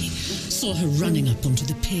 Sturby. Saw her running up onto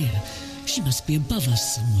the pier. She must be above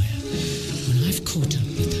us somewhere. When I've caught up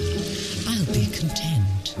with her, I'll be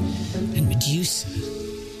content. And Medusa,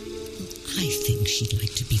 I think she'd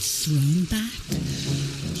like to be thrown back.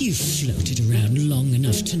 You've floated around long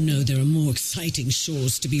enough to know there are more exciting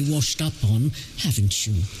shores to be washed up on, haven't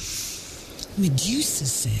you? Medusa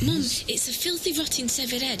says... Mum, it's a filthy, rotting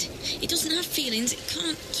severed head. It doesn't have feelings, it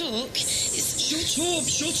can't talk.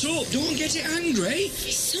 Shut up, don't get it angry.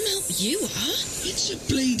 Some help you are. It's a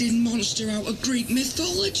bleeding monster out of Greek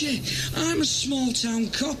mythology. I'm a small-town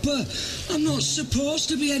copper. I'm not supposed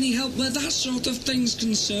to be any help where that sort of thing's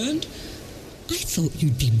concerned. I thought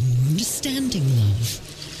you'd be more understanding, love.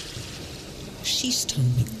 She's told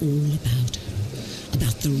me all about her,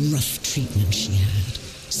 about the rough treatment she had.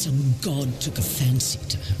 Some god took a fancy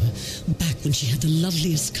to her, back when she had the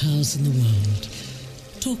loveliest cows in the world.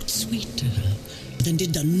 Talked sweet to her, but then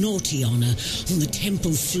did the naughty on her on the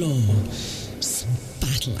temple floor. Some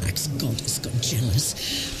battle-axe goddess got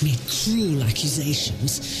jealous, made cruel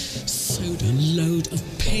accusations, sowed a load of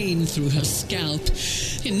pain through her scalp,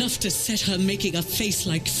 enough to set her making a face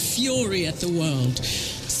like fury at the world,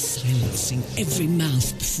 silencing every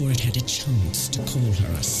mouth before it had a chance to call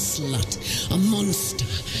her a slut, a monster,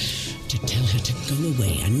 to tell her to go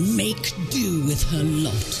away and make do with her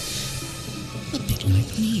lot. A bit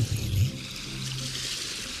like me, really.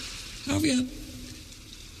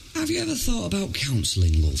 Have you ever thought about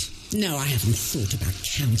counselling, love? No, I haven't thought about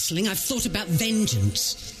counselling. I've thought about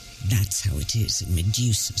vengeance. That's how it is in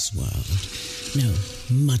Medusa's world. No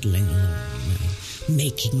muddling along, no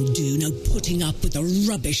making do, no putting up with the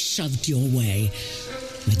rubbish shoved your way.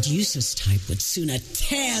 Medusa's type would sooner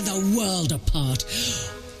tear the world apart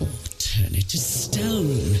or turn it to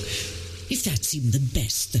stone. If that seemed the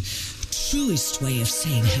best, the truest way of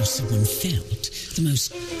saying how someone felt, the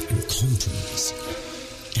most uncompromising.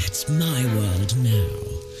 That's my world now.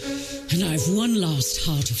 And I've one last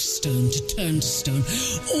heart of stone to turn to stone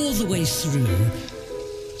all the way through.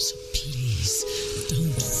 So please,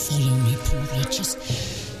 don't follow me, Paula.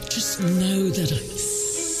 Just know that I...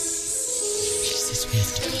 She says we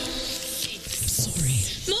have to go. I'm sorry.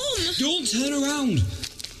 Mum! Don't turn around.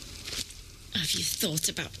 Have you thought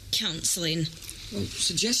about counselling? Well,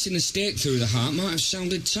 suggesting a stake through the heart might have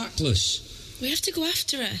sounded tactless. We have to go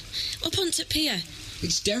after her. Up onto pier.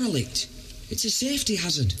 It's derelict. It's a safety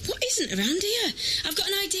hazard. What isn't around here? I've got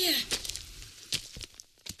an idea.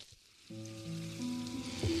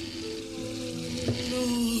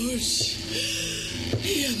 Lord,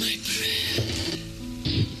 hear my prayer.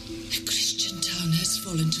 The Christian town has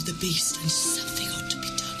fallen to the beast, and something ought to be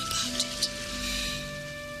done about it.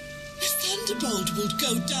 A thunderbolt will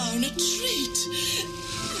go down a treat,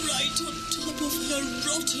 right on top of her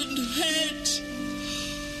rotten head.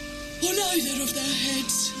 On either of their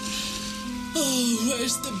heads. Oh,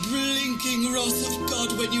 where's the blinking wrath of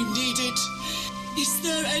God when you need it? Is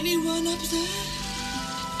there anyone up there?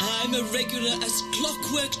 I'm a regular as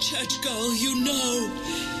clockwork churchgirl, you know.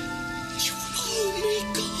 You owe me,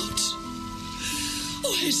 God.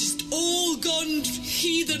 Or has it all gone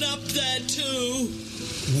heathen up there, too?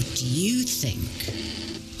 What do you think?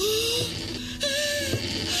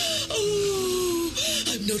 Oh,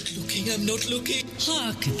 I'm not looking.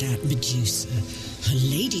 Hark at that, Medusa. Her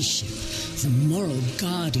ladyship, the moral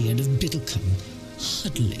guardian of Biddlecombe,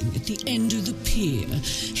 huddling at the end of the pier,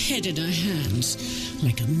 head in her hands,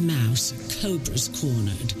 like a mouse a cobra's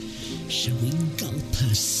cornered. Shall we gulp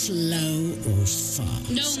her slow or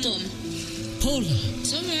fast? No, Mum. Paula.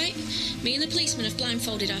 It's all right. Me and the policeman have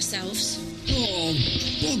blindfolded ourselves. Oh,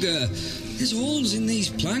 bugger. There's holes in these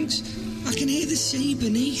planks. I can hear the sea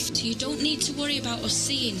beneath. So you don't need to worry about us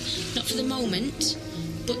seeing. Not for the moment,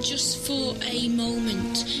 but just for a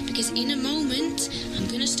moment. Because in a moment, I'm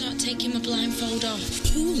going to start taking my blindfold off.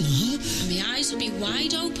 Paula? And my eyes will be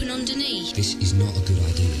wide open underneath. This is not a good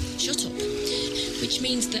idea. Shut up. Which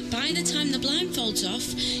means that by the time the blindfold's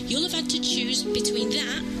off, you'll have had to choose between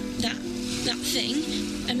that thing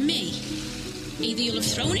and me. Either you'll have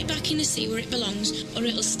thrown it back in the sea where it belongs, or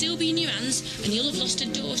it'll still be in your hands and you'll have lost a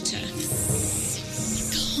daughter. I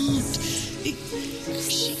can't.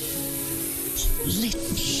 Let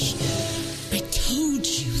me. I told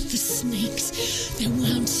you, the snakes, they're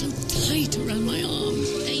wound so tight around my arm.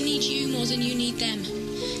 They need you more than you need them.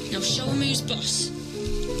 Now show them who's boss.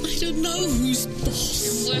 I don't know who's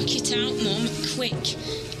boss. Work it out, Mum, quick.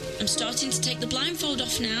 I'm starting to take the blindfold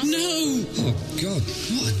off now. No! Oh, God,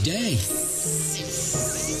 what a day.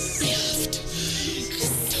 I have to.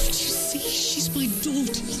 Don't you see? She's my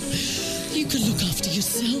daughter. You can look after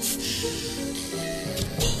yourself. But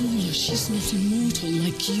Paula, she's not immortal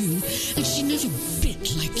like you, and she never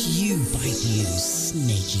bit like you bite, you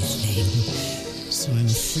snaky thing. So I'm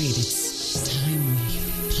afraid it's time we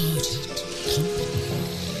parted company.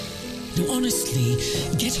 No, honestly,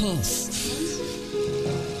 get off.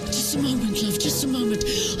 Just a moment, love, just a moment.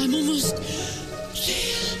 I'm almost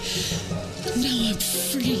there. Now I'm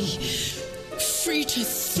free. Free to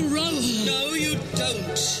throw her. No, you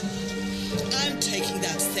don't. I'm taking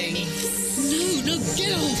that thing. No,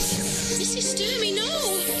 get off. Mrs. Sturmy,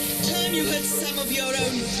 no. Time you had some of your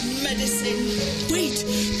own medicine. Wait,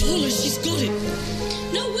 Paula, she's got it.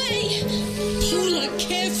 No way. Paula,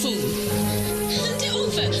 careful. Hand it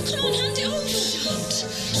over. Come on, hand it over. Shut.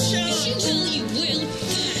 Yes, you will, you will.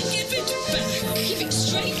 Give it back. Give it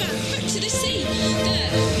straight back to the sea.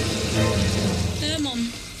 There,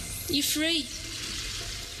 Mum. You're free.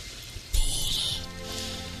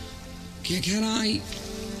 Can I...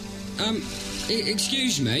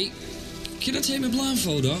 excuse me. Can I take my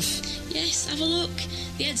blindfold off? Yes, have a look.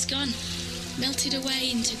 The head's gone. Melted away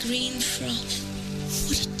into green froth.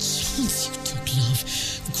 What a chance you took, love.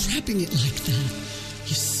 Grabbing it like that.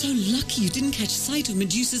 You're so lucky you didn't catch sight of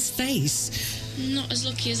Medusa's face. Not as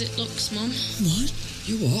lucky as it looks, Mum. What?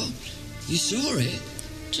 You what? You saw it?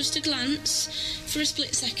 Just a glance, for a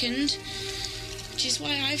split second. Which is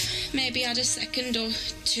why I've maybe had a second or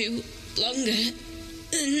two longer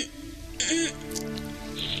than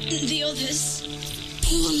the others.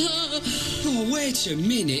 Paula! Oh, wait a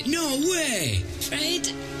minute. No way. Fred,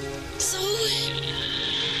 so...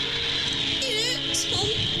 Yes, Mum.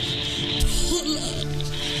 Paula!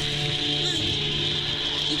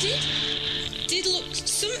 You did look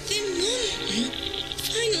something, Mum.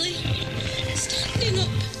 Finally, standing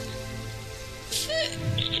up for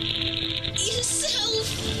yourself.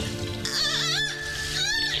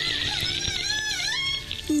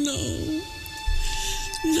 No,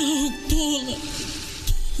 Paula.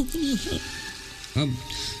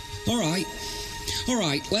 All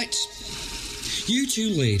right, let's... You two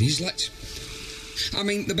ladies, let's... I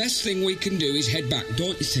mean, the best thing we can do is head back,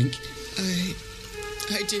 don't you think?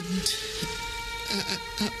 I didn't.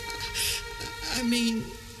 I mean,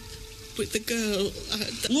 with the girl...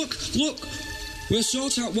 Look. We'll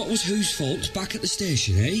sort out what was whose fault back at the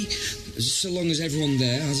station, eh? So long as everyone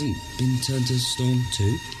there hasn't been turned to stone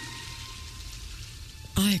too.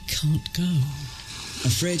 I can't go.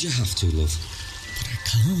 Afraid you have to, love. But I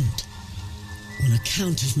can't. On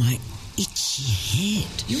account of my itchy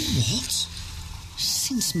head. Your what?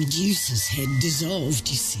 Since Medusa's head dissolved,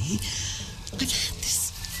 you see, I've had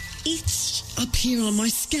this itch up here on my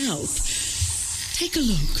scalp. Take a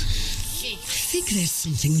look. I think there's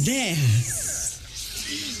something there.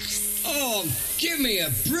 Oh, give me a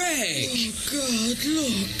break. Oh,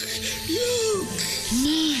 God, look.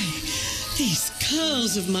 My, these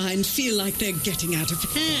curls of mine feel like they're getting out of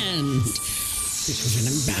hand. Bit of an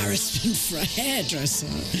embarrassment for a hairdresser.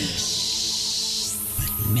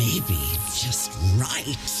 But maybe just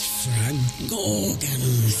right for a Gorgon.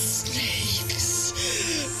 Snakes.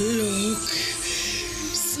 Look.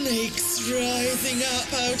 Snakes writhing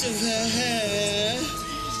up out of her hair.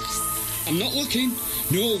 I'm not looking.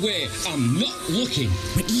 No way, I'm not looking.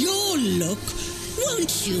 But you'll look,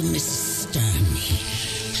 won't you, Mrs. Sturmy?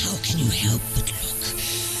 How can you help but look,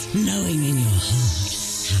 knowing in your heart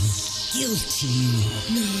how guilty you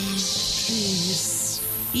are? No, please.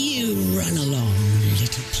 You run along,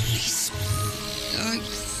 little policeman.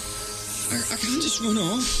 I can't just run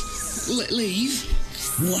off. Leave.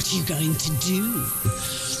 What are you going to do?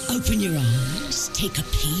 Open your eyes, take a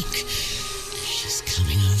peek. She's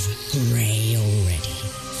coming over grey already.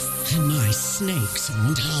 And my snakes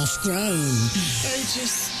aren't half grown.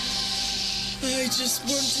 I just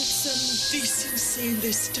wanted some decency in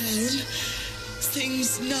this town.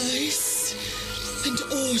 Things nice and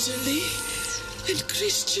orderly and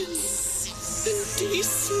Christian and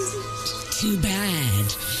decent. Too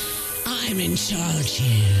bad. I'm in charge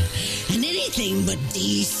here, and anything but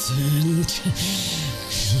decent.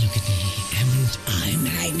 Look at me, and I'm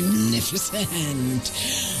magnificent.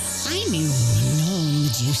 I knew all along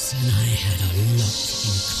Medusa and I had a lot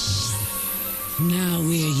in common. Now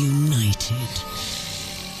we're united,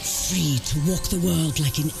 free to walk the world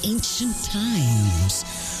like in ancient times.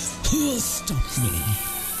 Who'll stop me?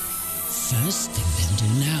 First thing they'll do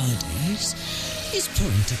nowadays is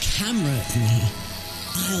point a camera at me.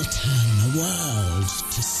 I'll turn the world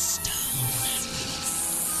to stone.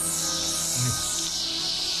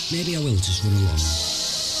 Maybe I will just run along.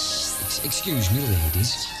 Excuse me,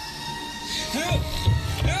 ladies. Help!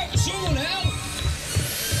 Help! Someone help!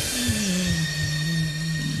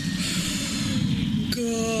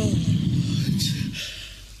 God,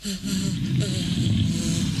 I'd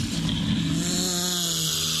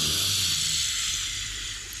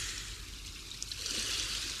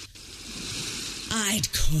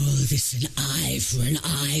call this an eye for an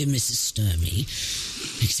eye, Mrs. Sturmy.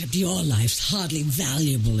 Except your life's hardly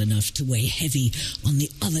valuable enough to weigh heavy on the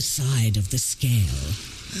other side of the scale.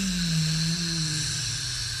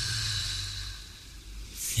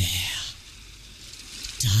 There.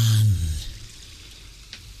 Done.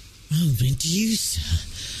 Oh, Medusa,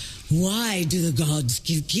 why do the gods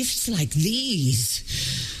give gifts like these?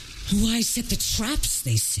 Why set the traps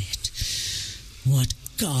they set? What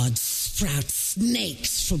gods sprout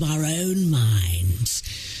snakes from our own minds?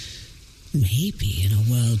 Maybe in a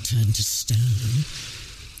world turned to stone,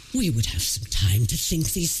 we would have some time to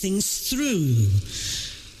think these things through.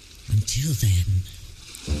 Until then,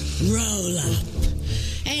 roll up,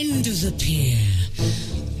 end of the pier.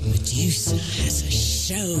 Medusa has a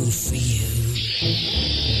show for you.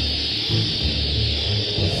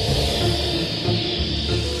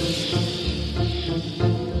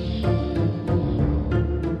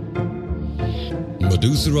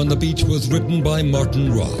 Medusa on the Beach was written by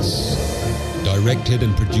Martin Ross. Directed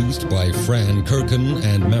and produced by Fran Kirkin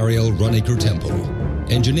and Mariel Runacre-Temple.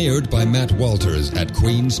 Engineered by Matt Walters at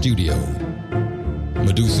Queen Studio.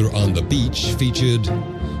 Medusa on the Beach featured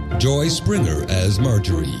Joy Springer as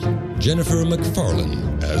Marjorie, Jennifer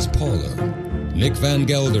McFarlane as Paula, Nick Van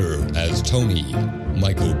Gelder as Tony,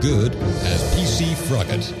 Michael Good as PC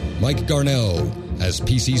Froggatt, Mike Garnell as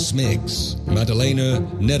PC Smiggs, Madalena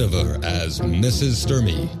Nedover as Mrs.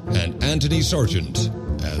 Sturmy, and Anthony Sargent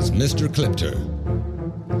as Mr. Clipter.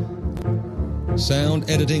 Sound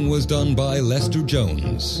editing was done by Lester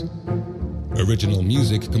Jones. Original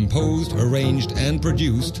music composed, arranged, and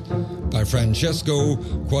produced by Francesco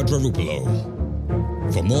Quadrupolo.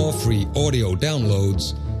 For more free audio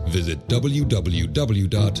downloads, visit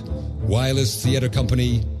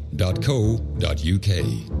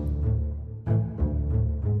www.wirelesstheatrecompany.co.uk.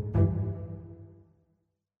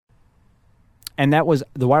 And that was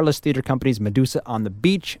the Wireless Theatre Company's Medusa on the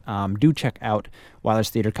Beach. Do check out Wireless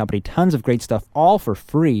Theatre Company. Tons of great stuff, all for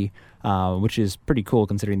free, which is pretty cool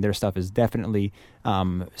considering their stuff is definitely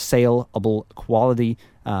saleable quality.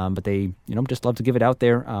 But they, just love to give it out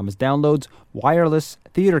there as downloads.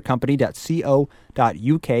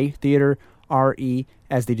 wirelesstheatrecompany.co.uk. Theatre, R-E,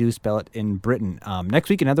 as they do spell it in Britain. Next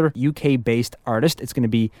week, another UK-based artist. It's going to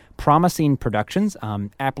be Promising Productions,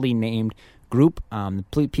 aptly named group.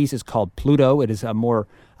 The piece is called Pluto. It is a more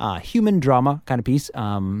human drama kind of piece.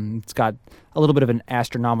 It's got a little bit of an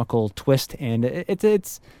astronomical twist, and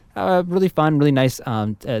it's really fun, really nice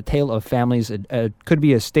tale of families. It could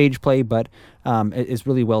be a stage play, but it is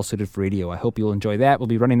really well suited for radio. I hope you'll enjoy that. We'll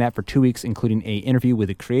be running that for 2 weeks, including an interview with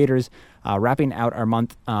the creators. Wrapping out our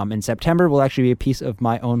month in September will actually be a piece of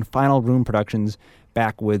my own Final Room Productions,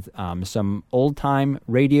 back with some old-time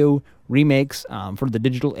radio remakes for the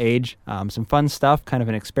digital age. Some fun stuff, kind of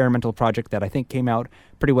an experimental project that I think came out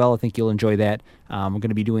pretty well. I think you'll enjoy that. We're going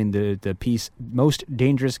to be doing the piece Most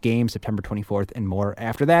Dangerous Game, September 24th, and more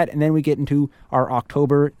after that. And then we get into our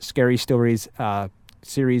October Scary Stories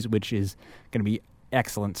series, which is going to be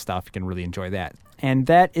excellent stuff. You can really enjoy that. And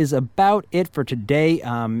that is about it for today.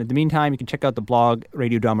 In the meantime, you can check out the blog,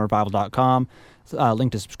 radiodramarevival.com.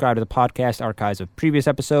 Link to subscribe to the podcast, archives of previous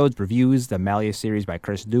episodes, reviews, the Malleus series by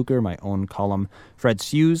Chris Duker, my own column, Fred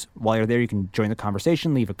Hughes. While you're there, you can join the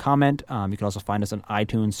conversation, leave a comment. You can also find us on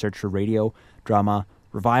iTunes, search for Radio Drama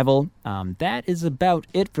Revival. That is about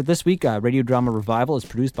it for this week. Radio Drama Revival is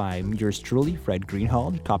produced by yours truly, Fred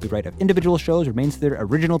Greenhalgh. Copyright of individual shows remains to their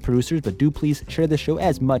original producers, but do please share this show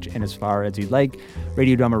as much and as far as you'd like.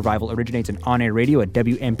 Radio Drama Revival originates in on-air radio at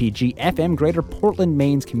WMPG FM, Greater Portland,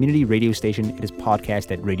 Maine's community radio station. It is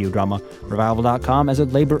podcast at radiodramarevival.com as a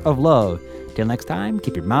labor of love. Till next time,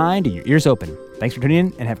 keep your mind and your ears open. Thanks for tuning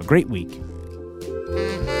in and have a great week.